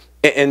here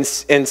and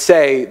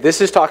say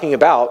this is talking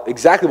about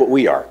exactly what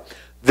we are.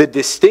 The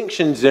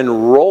distinctions in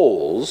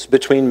roles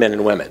between men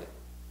and women.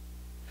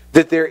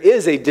 That there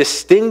is a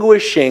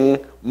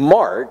distinguishing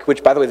mark,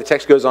 which by the way the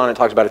text goes on and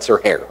talks about it's her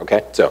hair,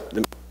 okay? So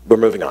we're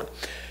moving on.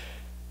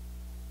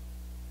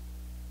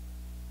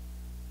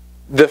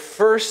 the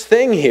first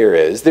thing here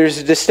is there's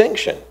a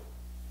distinction,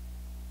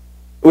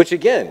 which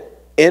again,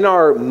 in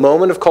our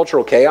moment of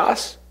cultural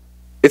chaos,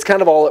 it's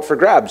kind of all up for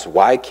grabs.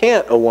 Why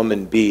can't a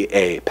woman be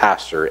a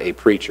pastor, a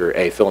preacher,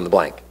 a fill in the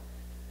blank?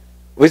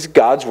 Because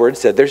God's word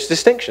said there's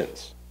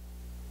distinctions.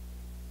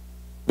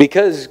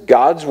 Because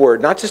God's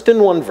word, not just in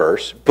one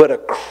verse, but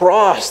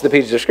across the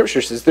pages of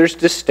Scripture, says there's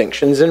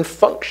distinctions in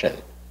function.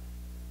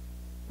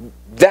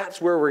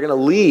 That's where we're going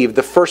to leave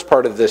the first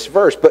part of this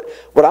verse. But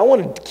what I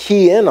want to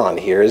key in on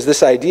here is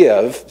this idea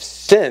of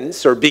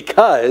since or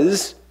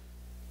because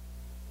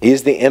he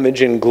is the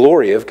image and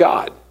glory of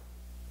God.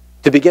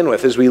 To begin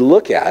with, as we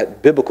look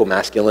at biblical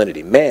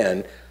masculinity,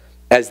 man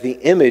as the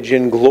image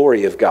and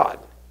glory of God.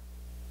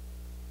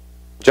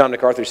 John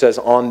MacArthur says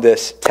on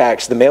this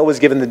text, the male was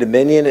given the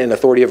dominion and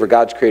authority over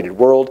God's created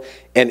world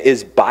and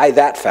is by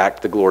that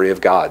fact the glory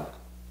of God.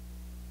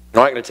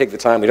 I'm not going to take the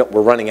time.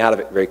 We're running out of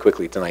it very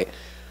quickly tonight.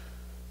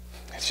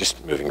 It's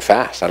just moving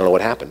fast. I don't know what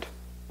happened.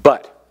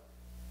 But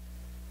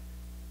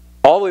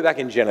all the way back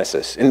in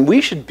Genesis, and we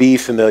should be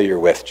familiar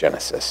with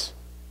Genesis.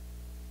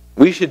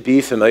 We should be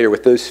familiar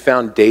with those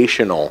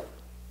foundational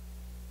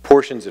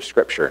portions of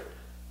Scripture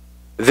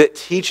that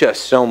teach us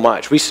so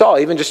much. We saw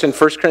even just in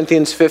 1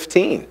 Corinthians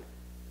 15,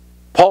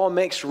 Paul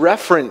makes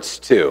reference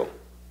to,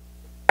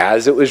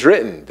 as it was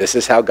written, this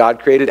is how God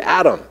created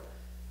Adam.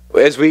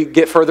 As we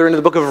get further into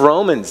the book of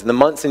Romans in the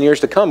months and years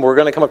to come, we're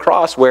going to come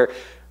across where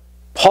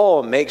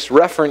Paul makes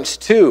reference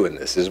to, and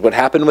this is what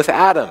happened with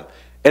Adam.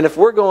 And if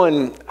we're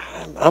going,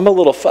 I'm a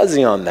little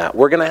fuzzy on that,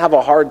 we're going to have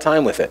a hard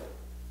time with it.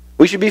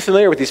 We should be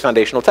familiar with these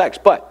foundational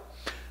texts. But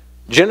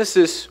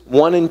Genesis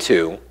 1 and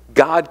 2,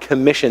 God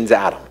commissions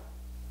Adam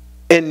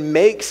and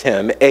makes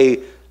him a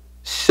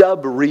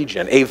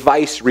sub-region, a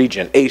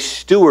vice-regent, a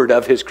steward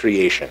of his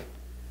creation.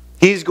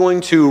 He's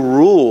going to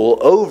rule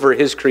over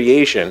his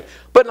creation,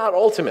 but not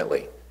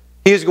ultimately.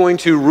 He is going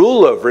to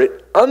rule over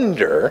it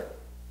under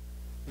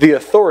the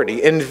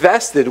authority,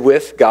 invested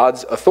with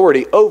God's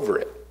authority over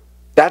it.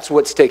 That's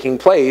what's taking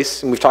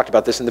place, and we've talked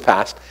about this in the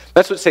past.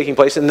 That's what's taking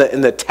place in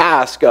the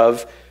task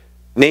of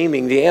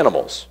naming the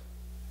animals.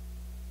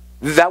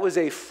 That was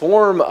a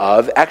form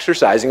of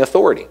exercising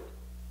authority.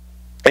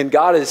 And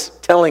God is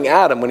telling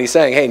Adam when he's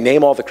saying, hey,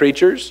 name all the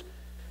creatures,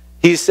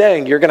 he's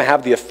saying you're going to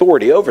have the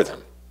authority over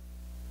them.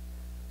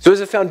 So as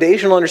a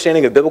foundational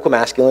understanding of biblical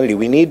masculinity,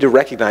 we need to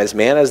recognize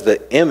man as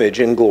the image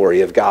and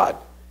glory of God.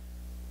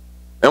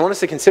 And I want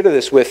us to consider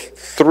this with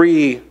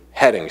three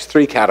headings,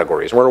 three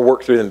categories. We're going to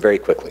work through them very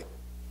quickly.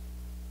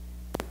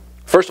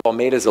 First of all,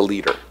 made as a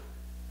leader.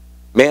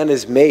 Man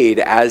is made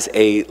as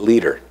a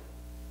leader.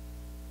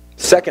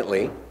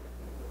 Secondly,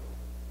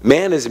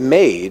 man is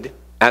made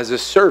as a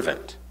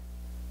servant.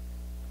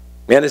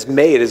 Man is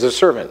made as a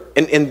servant.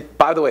 And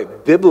by the way,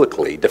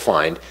 biblically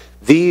defined,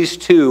 these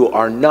two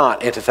are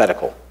not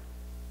antithetical.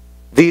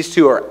 These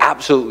two are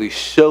absolutely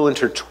so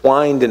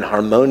intertwined and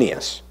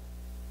harmonious.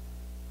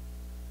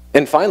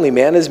 And finally,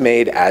 man is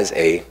made as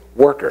a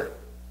worker.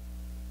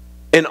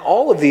 And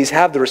all of these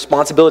have the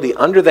responsibility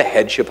under the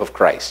headship of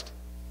Christ.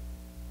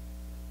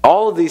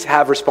 All of these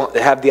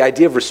have the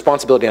idea of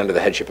responsibility under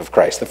the headship of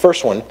Christ. The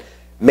first one,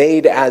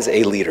 made as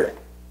a leader.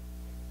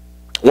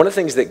 One of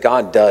the things that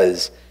God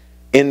does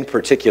in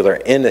particular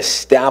in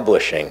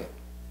establishing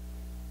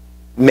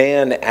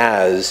man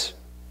as,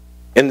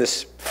 in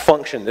this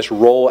function, this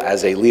role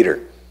as a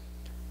leader,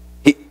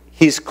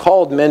 he's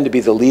called men to be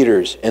the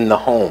leaders in the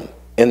home,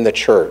 in the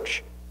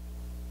church,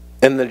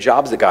 in the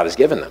jobs that God has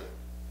given them.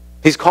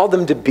 He's called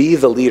them to be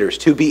the leaders,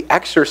 to be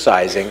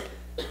exercising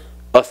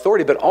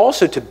authority, but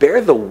also to bear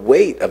the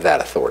weight of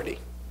that authority.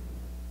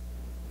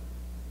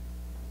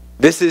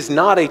 This is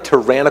not a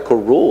tyrannical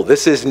rule.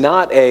 This is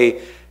not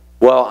a,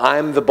 well,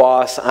 I'm the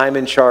boss, I'm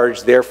in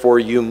charge, therefore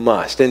you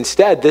must.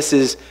 Instead, this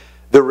is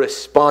the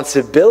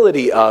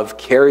responsibility of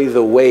carry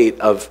the weight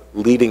of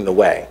leading the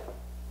way.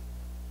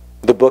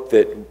 The book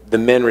that the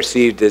men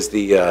received is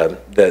the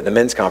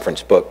men's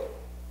conference book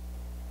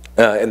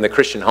in the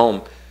Christian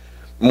home.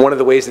 One of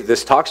the ways that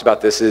this talks about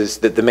this is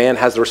that the man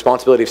has the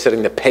responsibility of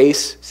setting the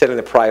pace, setting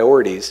the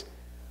priorities,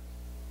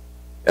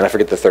 and I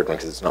forget the third one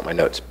because it's not my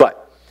notes, but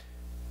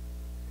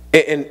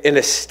in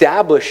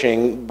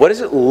establishing what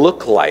does it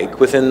look like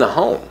within the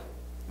home.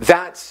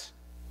 That's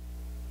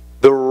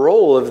the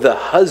role of the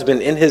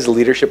husband in his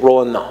leadership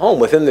role in the home.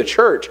 Within the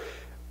church,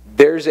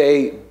 there's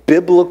a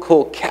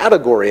biblical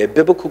category, a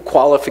biblical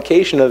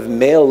qualification of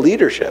male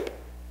leadership.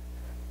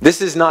 This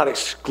is not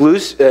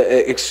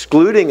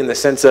excluding in the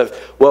sense of,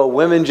 well,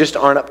 women just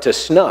aren't up to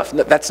snuff.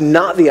 No, that's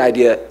not the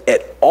idea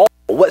at all.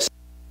 What's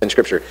in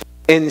Scripture?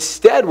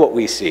 Instead, what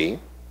we see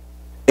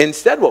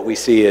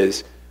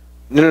is,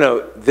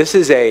 no, this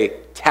is a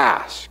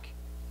task,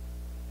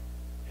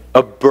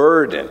 a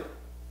burden,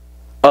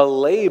 a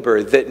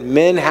labor that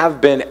men have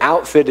been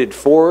outfitted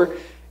for,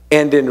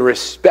 and in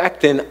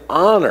respect and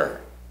honor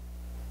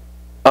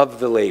of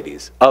the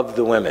ladies, of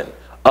the women,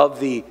 of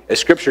the, as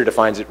Scripture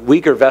defines it,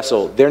 weaker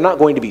vessel, they're not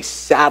going to be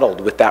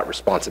saddled with that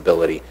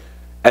responsibility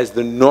as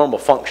the normal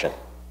function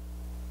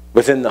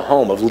within the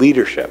home of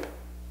leadership.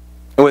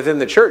 And within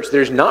the church,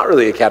 there's not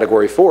really a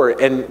category for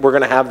it, and we're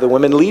going to have the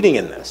women leading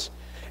in this.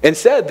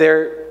 Instead,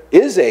 there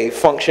is a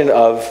function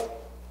of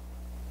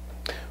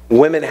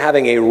women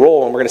having a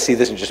role, and we're going to see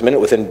this in just a minute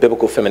within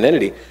biblical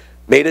femininity,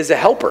 made as a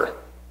helper,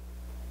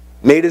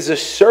 made as a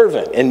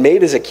servant, and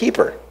made as a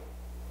keeper.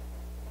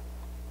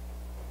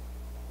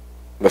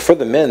 But for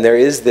the men, there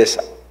is this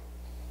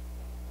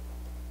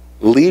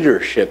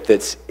leadership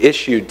that's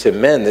issued to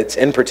men that's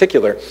in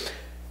particular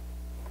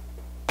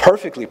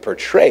perfectly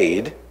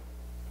portrayed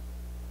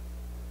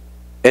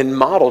and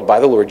modeled by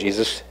the Lord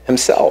Jesus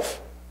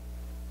himself.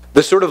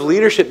 The sort of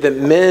leadership that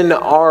men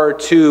are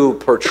to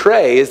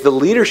portray is the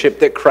leadership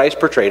that Christ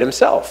portrayed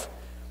himself,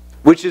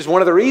 which is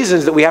one of the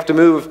reasons that we have to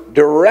move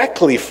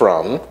directly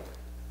from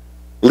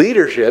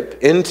leadership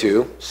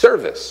into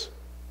service.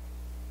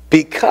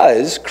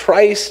 Because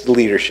Christ's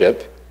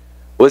leadership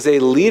was a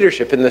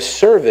leadership in the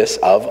service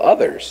of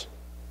others.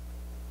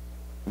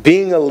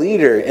 Being a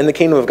leader in the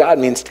kingdom of God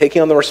means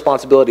taking on the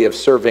responsibility of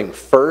serving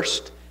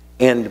first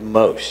and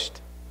most.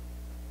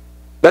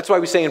 That's why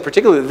we say in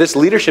particular that this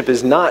leadership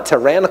is not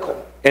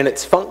tyrannical in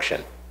its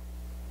function.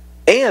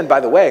 And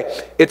by the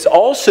way, it's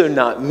also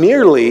not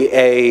merely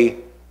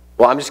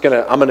I'm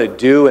going to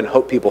do and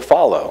hope people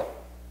follow.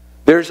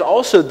 There's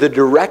also the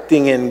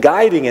directing and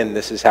guiding in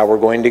this is how we're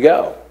going to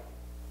go.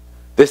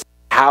 This is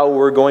how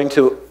we're going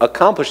to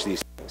accomplish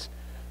these things.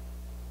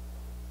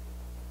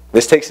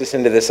 This takes us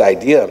into this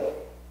idea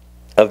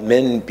of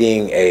men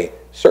being a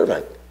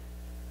servant.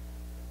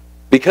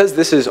 Because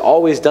this is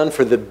always done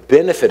for the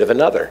benefit of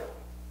another.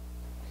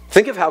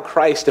 Think of how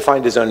Christ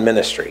defined his own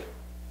ministry.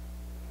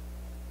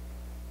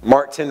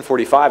 Mark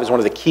 10:45 is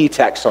one of the key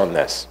texts on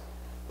this.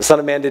 The Son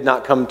of Man did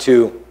not come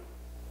to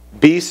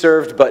be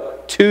served,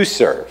 but to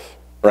serve,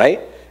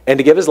 right? And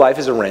to give his life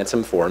as a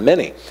ransom for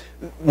many.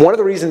 One of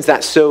the reasons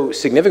that's so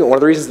significant, one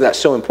of the reasons that's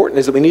so important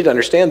is that we need to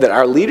understand that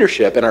our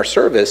leadership and our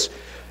service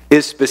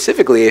is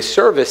specifically a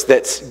service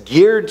that's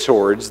geared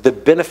towards the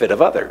benefit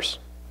of others.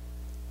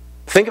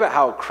 Think about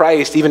how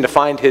Christ even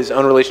defined his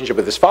own relationship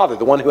with his Father,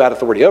 the one who had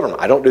authority over him.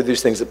 I don't do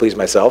those things that please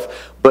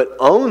myself, but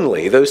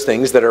only those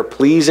things that are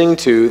pleasing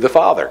to the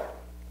Father.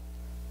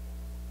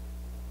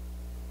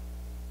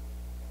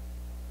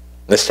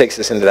 This takes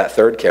us into that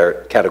third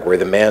category,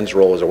 the man's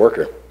role as a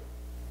worker.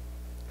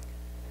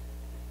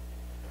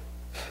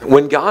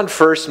 When God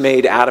first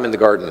made Adam in the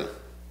garden,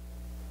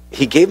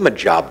 he gave him a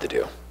job to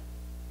do.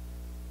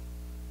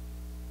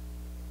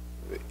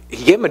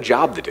 He gave him a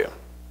job to do.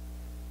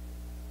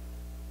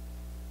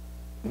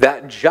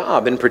 That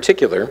job in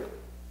particular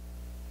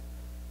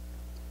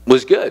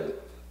was good.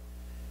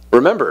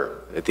 Remember,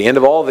 at the end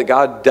of all that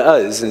God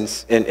does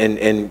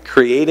in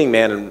creating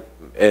man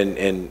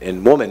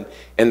and woman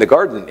in the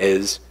garden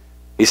is,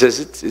 he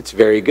says it's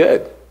very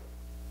good.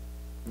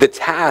 The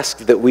task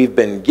that we've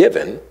been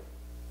given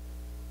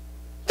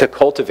to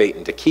cultivate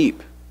and to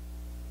keep,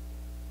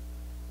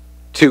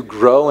 to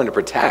grow and to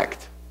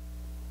protect,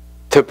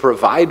 to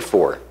provide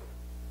for,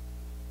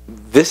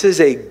 this is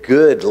a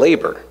good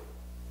labor.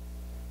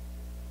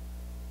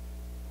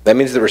 That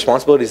means the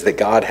responsibilities that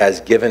God has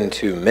given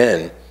to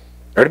men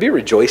are to be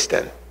rejoiced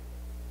in.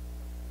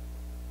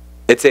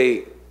 It's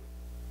a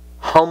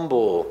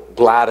humble,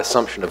 glad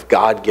assumption of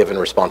God-given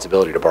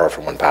responsibility, to borrow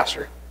from one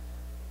pastor.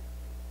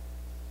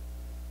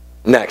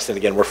 Next, and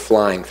again, we're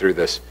flying through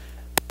this,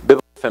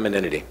 biblical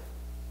femininity.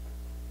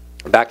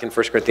 Back in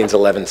 1 Corinthians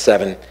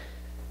 11:7,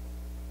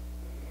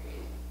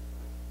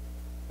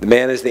 the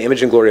man is the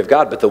image and glory of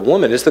God, but the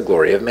woman is the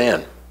glory of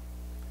man.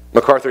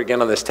 MacArthur,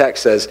 again on this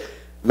text, says,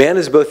 man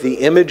is both the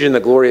image and the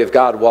glory of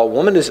God, while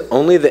woman is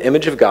only the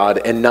image of God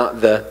and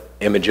not the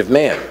image of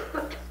man.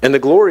 And the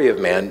glory of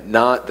man,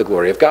 not the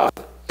glory of God.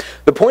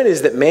 The point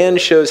is that man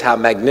shows how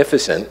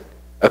magnificent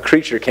a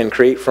creature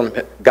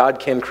God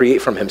can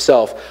create from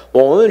himself,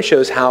 while woman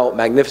shows how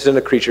magnificent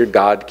a creature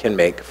God can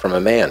make from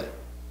a man.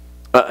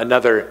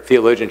 Another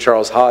theologian,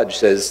 Charles Hodge,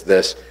 says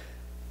this: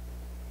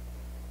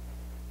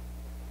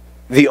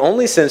 the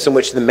only sense in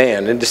which the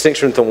man, in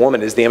distinction from the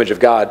woman, is the image of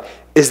God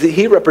is that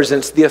he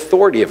represents the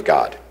authority of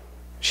God.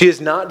 She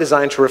is not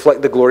designed to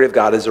reflect the glory of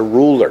God as a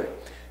ruler.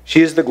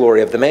 She is the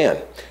glory of the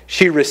man.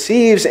 She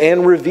receives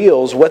and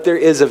reveals what there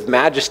is of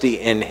majesty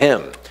in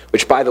him,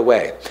 which, by the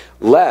way,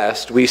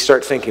 lest we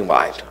start thinking,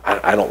 well,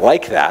 I don't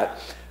like that,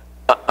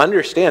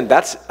 understand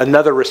that's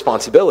another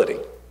responsibility.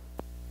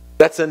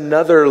 That's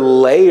another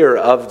layer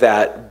of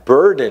that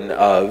burden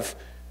of,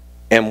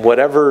 and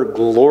whatever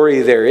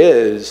glory there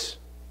is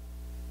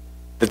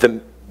that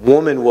the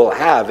woman will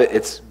have,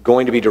 it's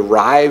going to be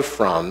derived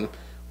from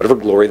whatever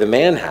glory the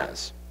man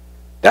has.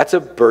 That's a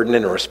burden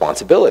and a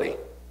responsibility.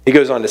 He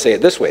goes on to say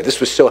it this way. This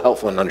was so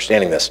helpful in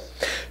understanding this.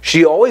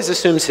 She always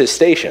assumes his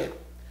station.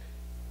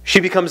 She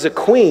becomes a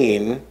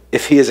queen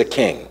if he is a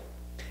king,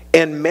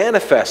 and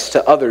manifests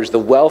to others the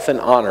wealth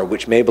and honor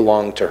which may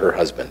belong to her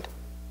husband.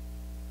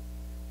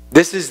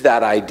 This is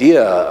that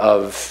idea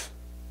of,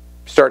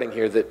 starting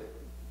here, that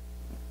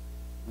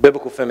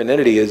biblical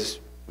femininity is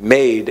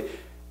made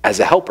as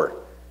a helper.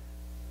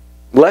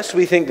 Lest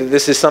we think that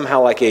this is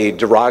somehow like a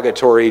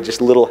derogatory,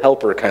 just little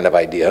helper kind of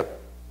idea.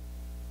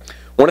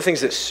 One of the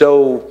things that's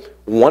so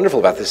wonderful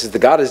about this is that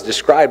God is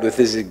described with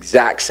this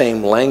exact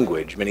same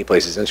language many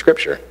places in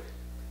Scripture.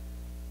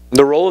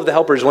 The role of the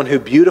helper is one who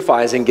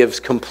beautifies and gives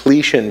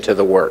completion to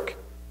the work.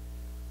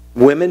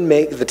 Women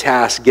make the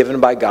task given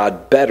by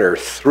God better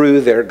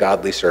through their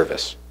godly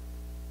service.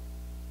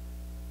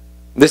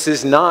 This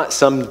is not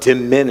some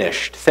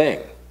diminished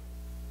thing.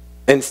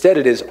 Instead,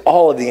 it is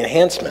all of the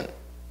enhancement.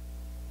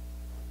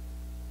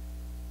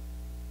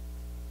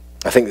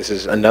 I think this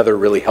is another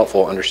really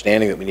helpful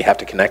understanding that we have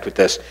to connect with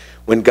this.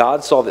 When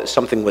God saw that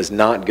something was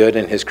not good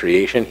in his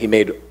creation, he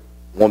made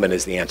woman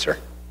as the answer.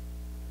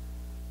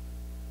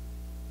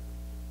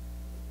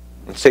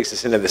 Which takes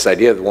us into this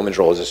idea of the woman's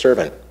role as a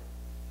servant.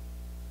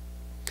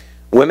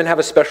 Women have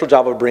a special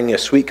job of bringing a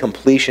sweet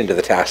completion to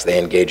the task they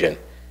engage in.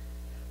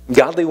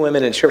 Godly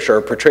women in Scripture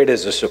are portrayed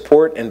as a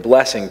support and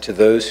blessing to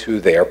those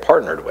who they are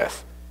partnered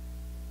with.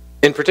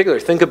 In particular,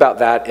 think about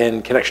that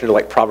in connection to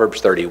like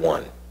Proverbs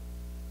 31.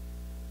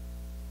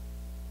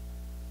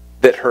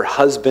 That her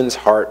husband's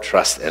heart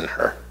trusts in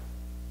her.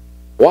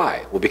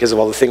 Why? Well, because of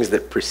all the things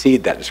that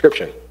precede that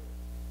description.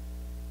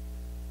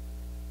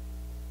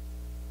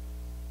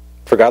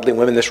 For godly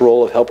women, this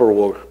role of helper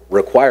will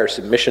require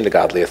submission to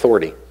godly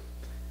authority.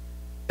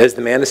 As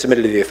the man is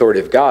submitted to the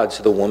authority of God,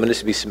 so the woman is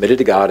to be submitted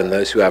to God and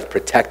those who have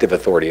protective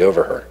authority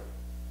over her.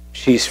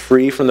 She's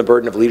free from the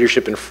burden of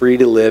leadership and free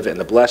to live in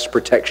the blessed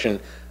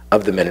protection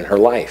of the men in her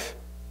life.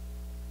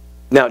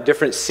 Now, at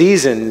different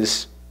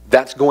seasons,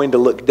 that's going to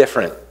look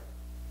different.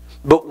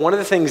 But one of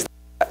the things,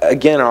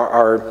 again,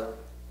 our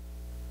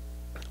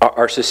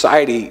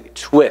society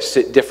twists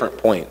at different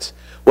points.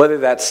 Whether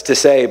that's to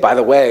say, by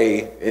the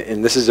way,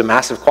 and this is a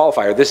massive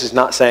qualifier, this is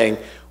not saying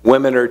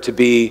women are to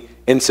be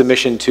in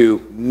submission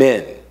to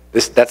men.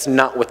 That's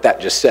not what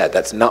that just said.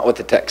 That's not what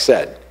the text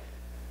said.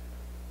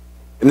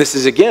 And this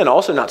is, again,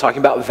 also not talking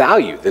about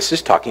value. This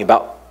is talking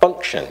about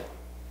function.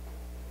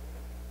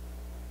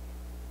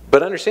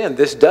 But understand,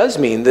 this does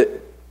mean that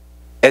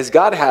as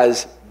God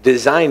has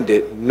designed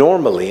it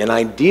normally and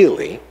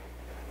ideally,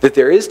 that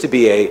there is to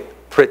be a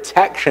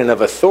protection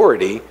of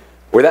authority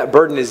where that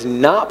burden is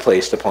not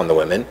placed upon the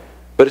women,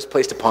 but is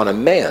placed upon a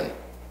man.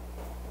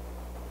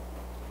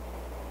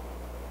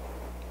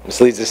 This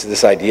leads us to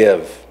this idea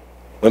of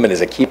women as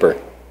a keeper.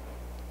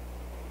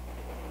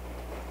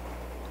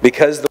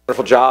 Because the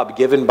wonderful job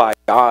given by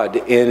God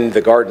in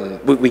the garden,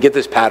 we get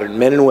this pattern.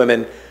 Men and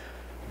women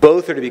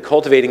both are to be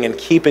cultivating and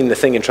keeping the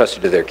thing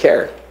entrusted to their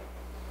care.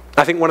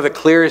 I think one of the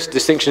clearest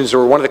distinctions,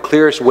 or one of the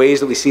clearest ways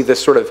that we see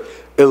this sort of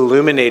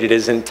illuminated,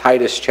 is in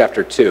Titus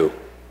chapter 2.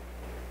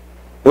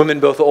 Women,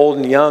 both old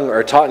and young,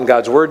 are taught in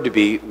God's word to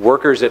be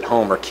workers at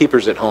home or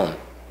keepers at home.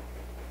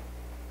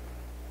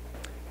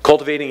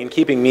 Cultivating and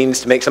keeping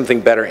means to make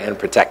something better and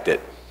protect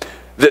it.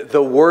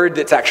 The word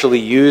that's actually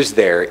used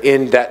there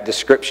in that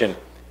description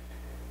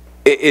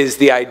is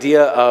the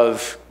idea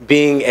of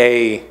being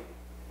a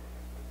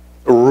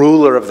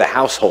ruler of the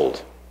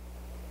household.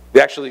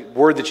 The actually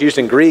word that's used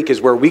in Greek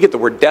is where we get the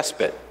word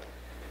despot.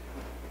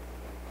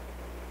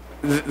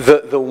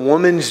 The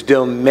woman's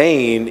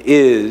domain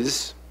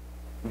is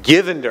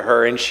given to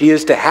her, and she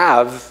is to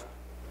have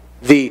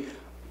the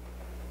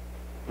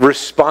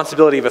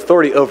responsibility of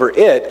authority over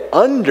it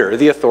under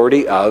the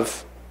authority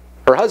of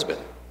her husband.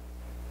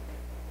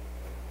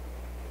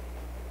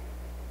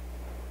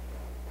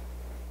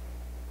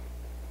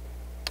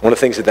 One of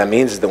the things that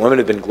means is that women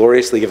have been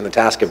gloriously given the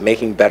task of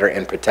making better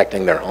and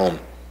protecting their home.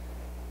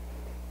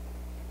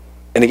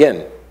 And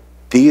again,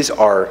 these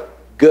are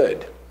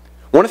good.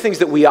 One of the things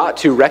that we ought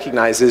to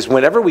recognize is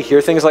whenever we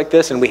hear things like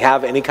this and we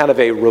have any kind of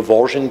a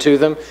revulsion to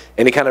them,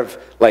 any kind of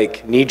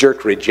like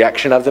knee-jerk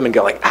rejection of them and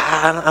go like,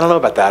 I don't know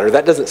about that, or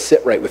that doesn't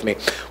sit right with me.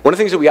 One of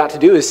the things that we ought to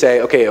do is say,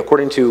 okay,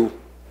 according to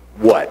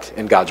what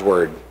in God's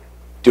word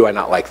do I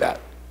not like that?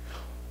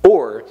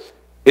 Or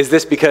is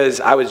this because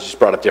I was just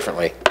brought up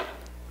differently?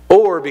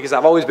 Or because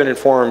I've always been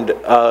informed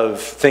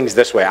of things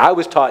this way. I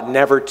was taught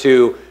never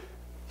to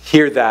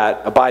hear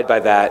that, abide by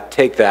that,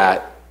 take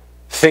that,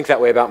 think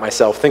that way about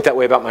myself, think that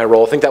way about my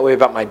role, think that way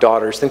about my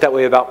daughters, think that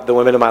way about the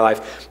women in my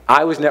life.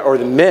 Or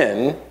the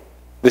men,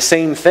 the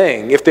same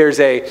thing. If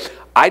there's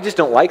I just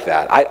don't like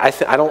that.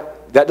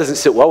 That doesn't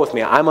sit well with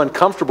me. I'm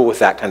uncomfortable with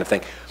that kind of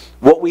thing.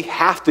 What we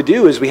have to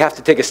do is we have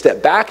to take a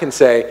step back and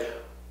say,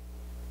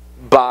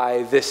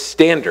 by this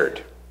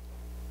standard,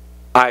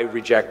 I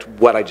reject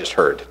what I just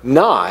heard.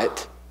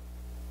 Not,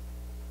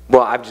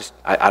 well,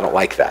 I don't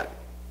like that.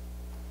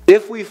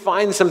 If we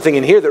find something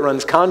in here that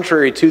runs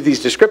contrary to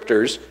these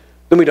descriptors,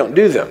 then we don't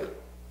do them.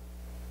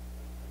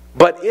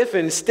 But if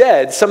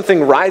instead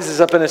something rises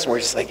up in us and we're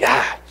just like,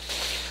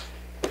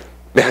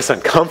 that's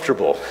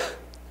uncomfortable.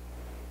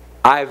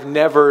 I've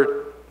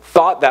never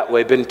thought that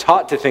way, been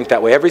taught to think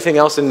that way. Everything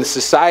else in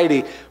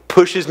society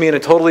pushes me in a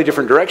totally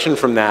different direction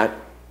from that,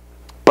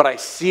 but I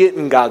see it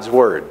in God's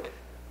word.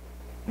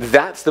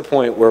 That's the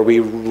point where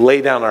we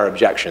lay down our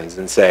objections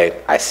and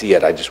say, I see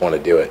it, I just want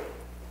to do it.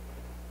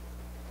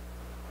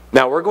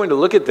 Now, we're going to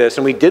look at this,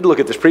 and we did look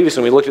at this previously,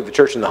 and we looked at the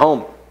church and the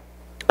home.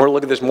 We're going to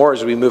look at this more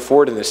as we move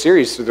forward in this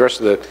series through the rest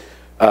of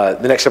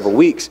the next several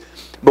weeks.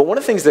 But one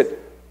of the things that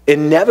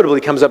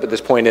inevitably comes up at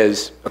this point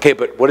is, okay,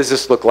 but what does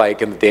this look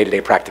like in the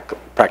day-to-day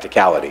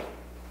practicality?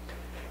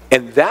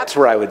 And that's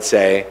where I would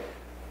say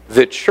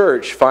the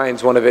church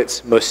finds one of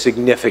its most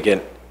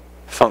significant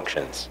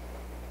functions.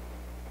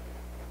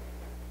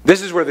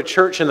 This is where the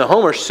church and the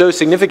home are so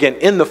significant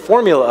in the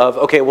formula of,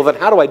 okay, well then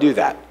how do I do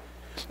that?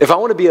 If I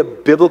want to be a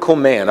biblical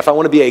man, if I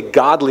want to be a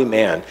godly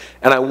man,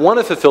 and I want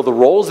to fulfill the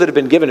roles that have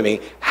been given to me,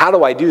 how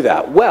do I do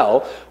that?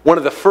 Well, one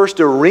of the first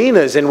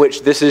arenas in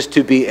which this is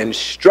to be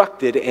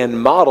instructed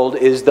and modeled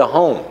is the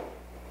home.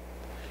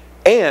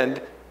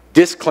 And,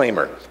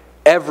 disclaimer,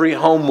 every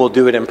home will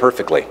do it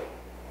imperfectly.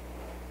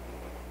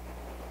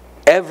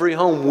 Every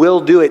home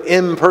will do it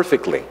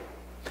imperfectly.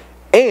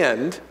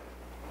 And,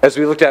 as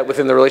we looked at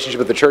within the relationship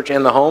of the church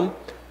and the home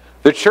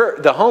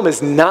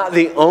is not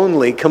the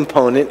only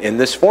component in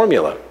this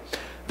formula.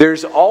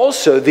 There's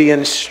also the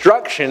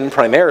instruction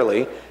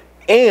primarily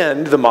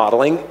and the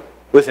modeling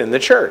within the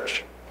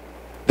church.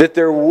 That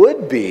there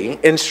would be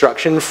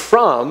instruction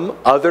from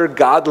other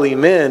godly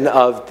men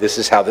of this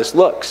is how this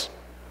looks.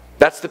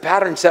 That's the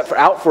pattern set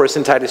out for us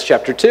in Titus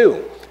chapter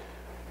 2.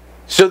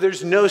 So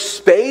there's no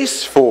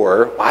space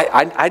for,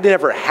 I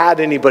never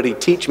had anybody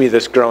teach me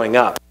this growing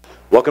up.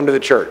 Welcome to the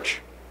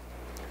church.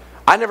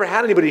 I never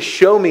had anybody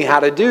show me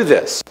how to do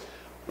this.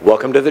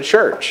 Welcome to the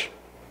church.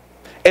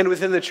 And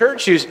within the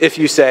church, if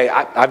you say,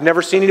 I've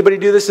never seen anybody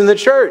do this in the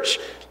church,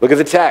 look at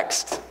the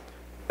text.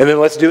 And then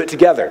let's do it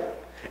together.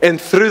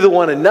 And through the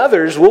one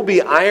another's, we'll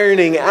be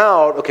ironing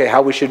out, okay,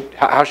 how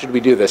should we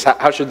do this?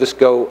 How should this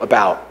go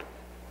about?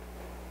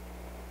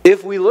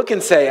 If we look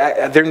and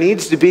say, there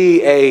needs to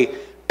be a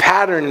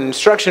pattern and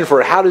instruction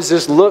for how does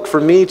this look for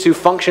me to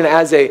function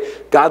as a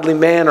godly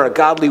man or a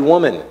godly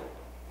woman,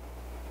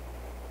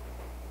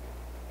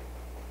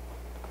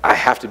 I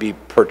have to be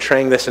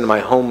portraying this in my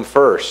home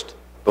first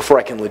before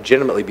I can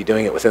legitimately be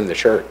doing it within the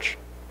church.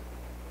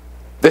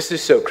 This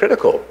is so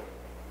critical.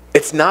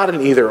 It's not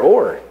an either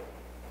or.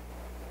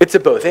 It's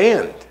a both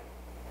and.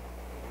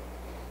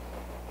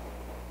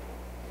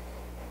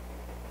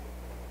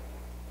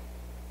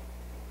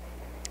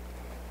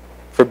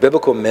 For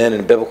biblical men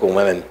and biblical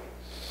women,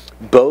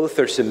 both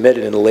are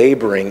submitted and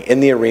laboring in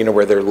the arena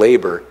where their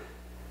labor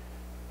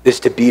is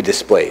to be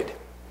displayed.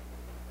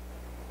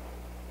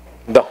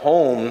 The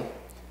home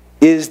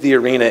is the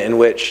arena in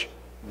which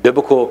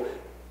biblical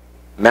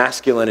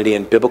masculinity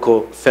and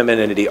biblical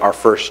femininity are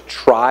first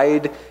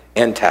tried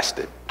and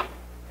tested.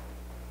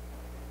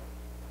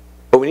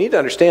 But we need to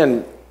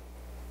understand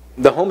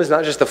the home is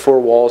not just the four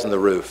walls and the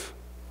roof.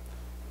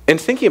 In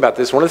thinking about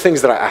this, one of the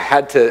things that I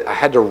had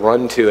to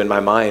run to in my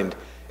mind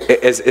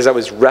as I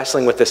was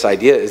wrestling with this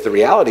idea is the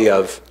reality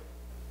of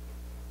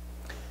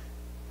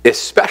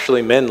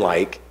especially men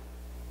like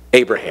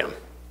Abraham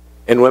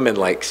and women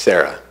like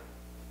Sarah.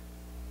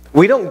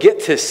 We don't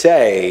get to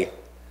say,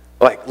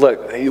 like,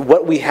 look,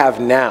 what we have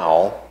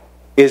now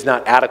is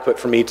not adequate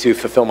for me to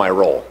fulfill my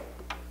role.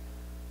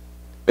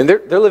 And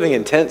they're living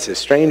in tents as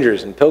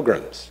strangers and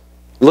pilgrims,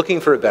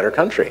 looking for a better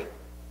country.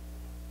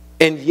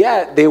 And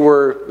yet they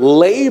were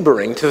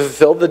laboring to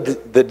fulfill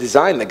the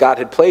design that God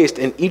had placed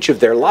in each of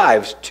their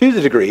lives to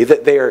the degree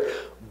that they are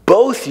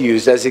both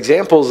used as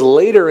examples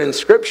later in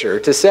Scripture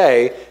to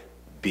say,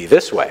 be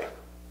this way.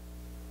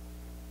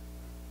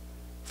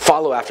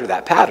 Follow after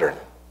that pattern.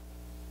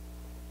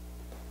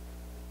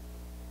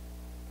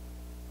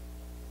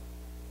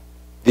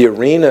 The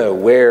arena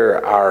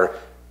where our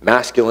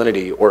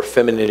masculinity or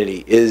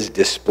femininity is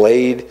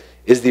displayed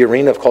is the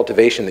arena of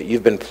cultivation that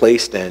you've been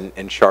placed in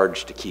and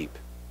charged to keep.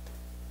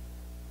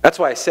 That's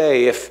why I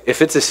say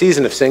if it's a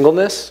season of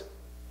singleness,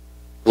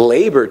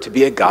 labor to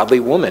be a godly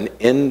woman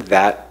in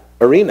that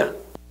arena,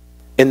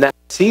 in that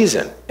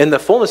season, in the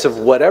fullness of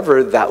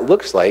whatever that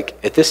looks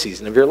like at this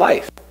season of your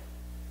life.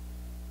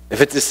 If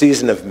it's a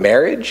season of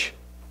marriage,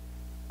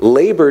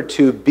 labor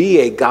to be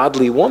a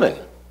godly woman.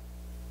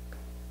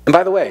 And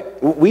by the way,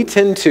 we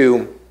tend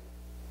to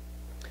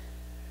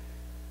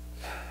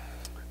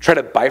try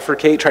to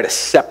bifurcate, try to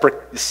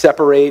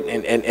separate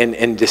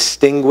and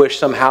distinguish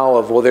somehow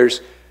of, well,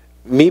 there's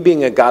me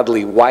being a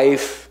godly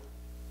wife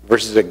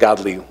versus a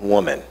godly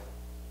woman.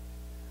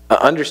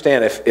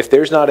 Understand, if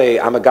there's not a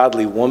I'm a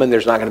godly woman,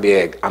 there's not going to be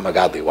a I'm a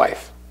godly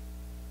wife.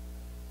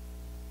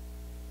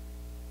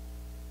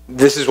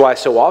 This is why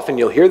so often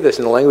you'll hear this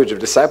in the language of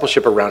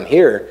discipleship around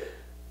here.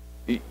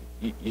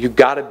 You've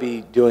got to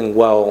be doing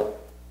well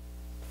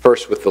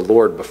first with the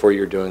Lord before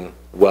you're doing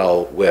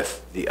well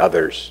with the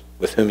others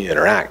with whom you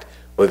interact,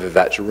 whether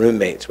that's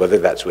roommates, whether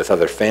that's with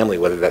other family,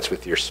 whether that's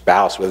with your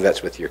spouse, whether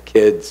that's with your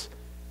kids.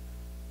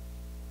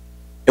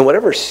 In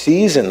whatever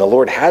season the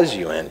Lord has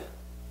you in,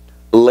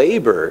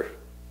 labor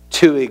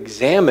to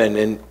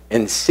examine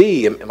and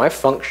see, am I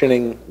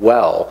functioning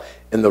well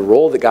in the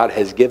role that God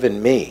has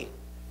given me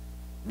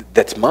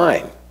that's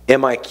mine?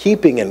 Am I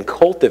keeping and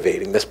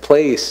cultivating this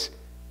place,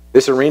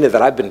 this arena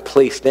that I've been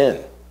placed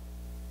in?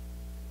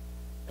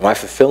 Am I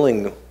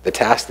fulfilling the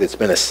task that's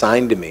been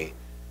assigned to me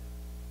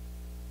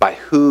by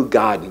who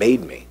God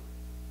made me?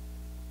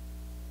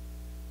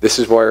 This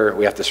is where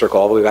we have to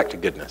circle all the way back to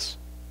goodness.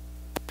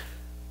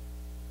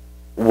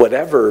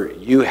 whatever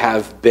you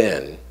have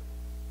been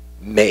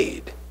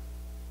made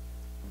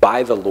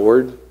by the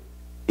Lord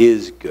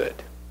is good.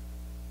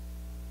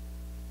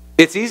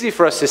 It's easy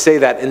for us to say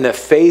that in the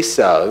face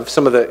of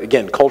some of the,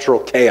 again, cultural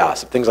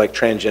chaos of things like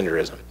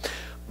transgenderism.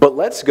 But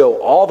let's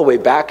go all the way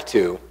back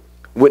to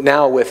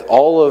now with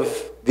all of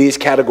these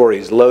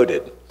categories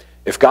loaded.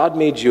 If God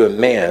made you a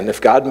man, if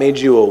God made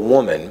you a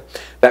woman,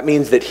 that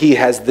means that he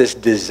has this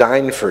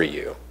design for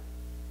you.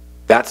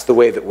 That's the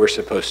way that we're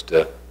supposed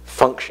to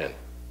function.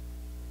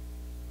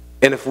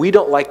 And if we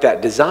don't like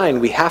that design,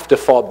 we have to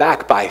fall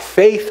back by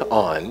faith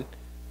on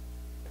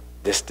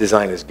this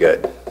design is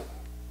good.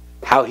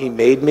 How he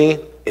made me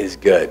is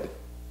good.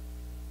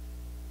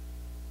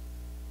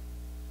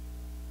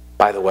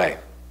 By the way,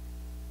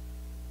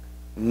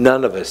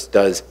 none of us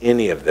does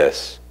any of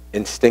this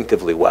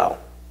instinctively well,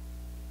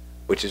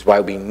 which is why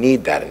we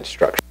need that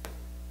instruction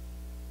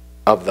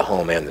of the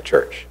home and the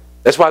church.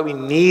 That's why we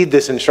need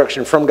this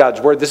instruction from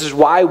God's word. This is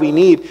why we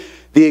need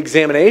the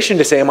examination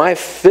to say, am I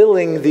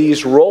filling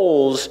these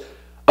roles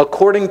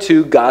according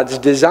to God's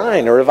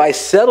design, or have I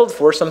settled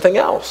for something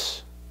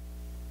else?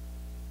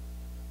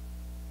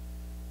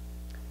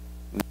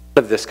 None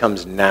of this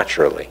comes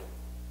naturally.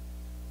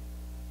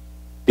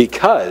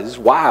 Because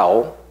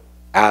while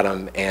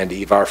Adam and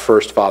Eve, our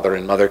first father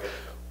and mother,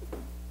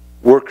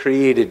 were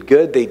created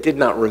good, they did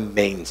not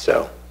remain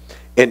so.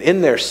 And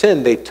in their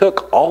sin, they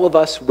took all of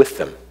us with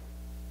them.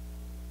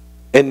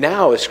 And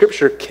now, as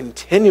Scripture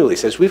continually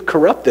says, we've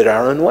corrupted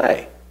our own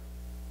way.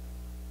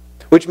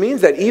 Which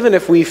means that even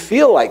if we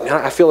feel like,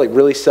 I feel like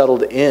really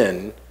settled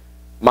in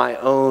my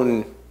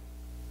own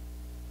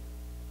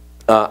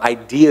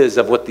ideas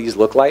of what these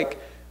look like,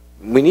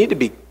 we need to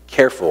be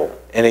careful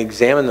and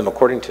examine them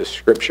according to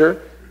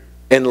Scripture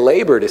and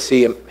labor to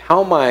see,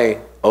 how am I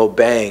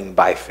obeying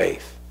by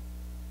faith?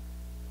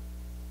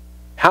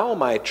 How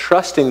am I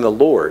trusting the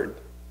Lord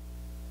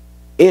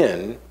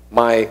in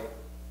my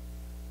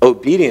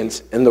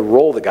obedience in the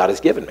role that God has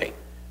given me?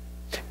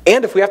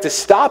 And if we have to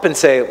stop and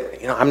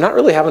say, I'm not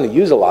really having to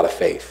use a lot of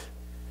faith,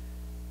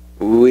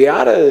 we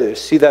ought to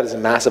see that as a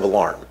massive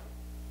alarm.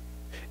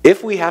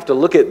 If we have to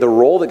look at the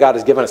role that God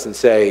has given us and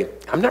say,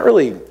 I'm not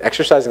really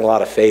exercising a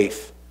lot of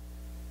faith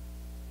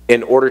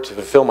in order to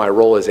fulfill my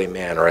role as a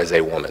man or as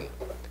a woman,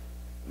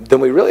 then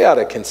we really ought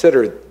to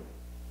consider,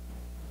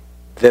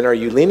 then are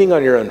you leaning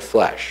on your own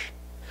flesh?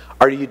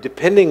 Are you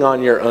depending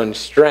on your own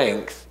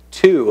strength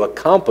to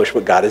accomplish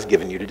what God has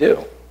given you to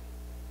do?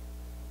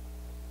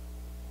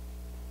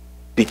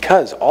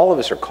 Because all of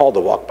us are called to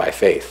walk by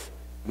faith,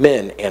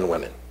 men and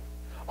women.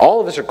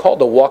 All of us are called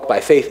to walk by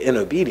faith in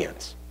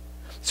obedience.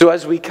 So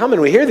as we come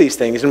and we hear these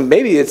things, and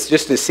maybe it's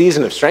just a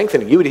season of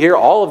strengthening, you would hear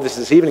all of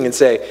this evening and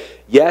say,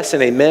 yes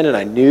and amen, and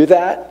I knew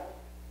that.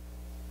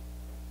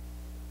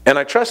 And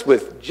I trust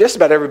with just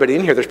about everybody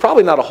in here, there's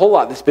probably not a whole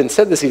lot that's been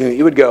said this evening that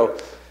you would go,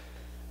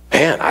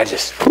 man, I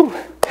just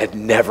had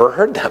never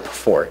heard that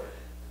before.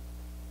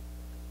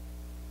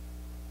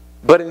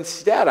 But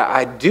instead,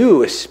 I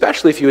do,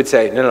 especially if you would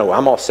say, no,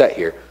 I'm all set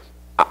here.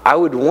 I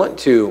would want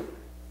to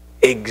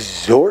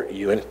exhort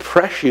you and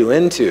press you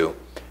into,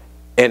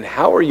 and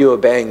how are you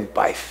obeying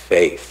by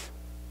faith?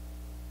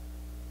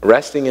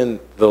 Resting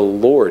in the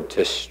Lord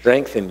to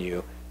strengthen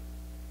you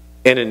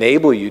and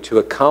enable you to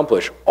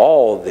accomplish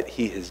all that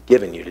he has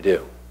given you to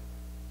do.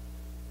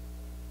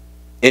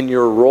 In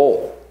your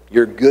role,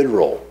 your good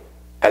role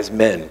as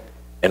men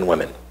and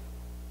women.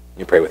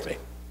 You pray with me.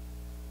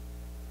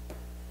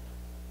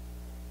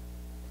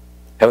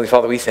 Heavenly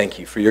Father, we thank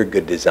you for your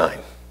good design.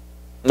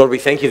 Lord, we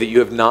thank you that you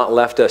have not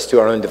left us to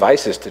our own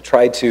devices to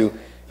try to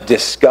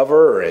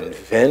discover or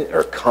invent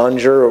or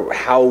conjure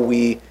how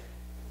we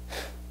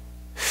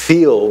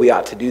feel we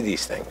ought to do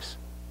these things.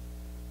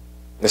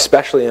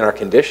 Especially in our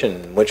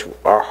condition in which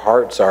our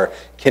hearts are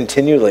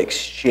continually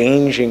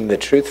exchanging the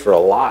truth for a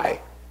lie.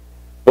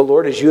 But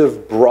Lord, as you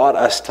have brought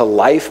us to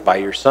life by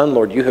your Son,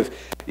 Lord,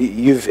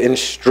 you've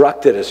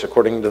instructed us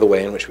according to the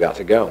way in which we ought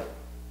to go.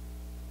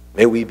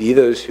 May we be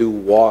those who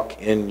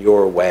walk in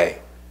your way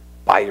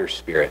by your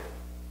Spirit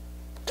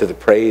to the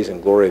praise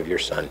and glory of your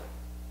Son.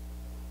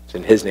 It's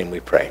in his name we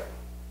pray.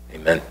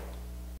 Amen.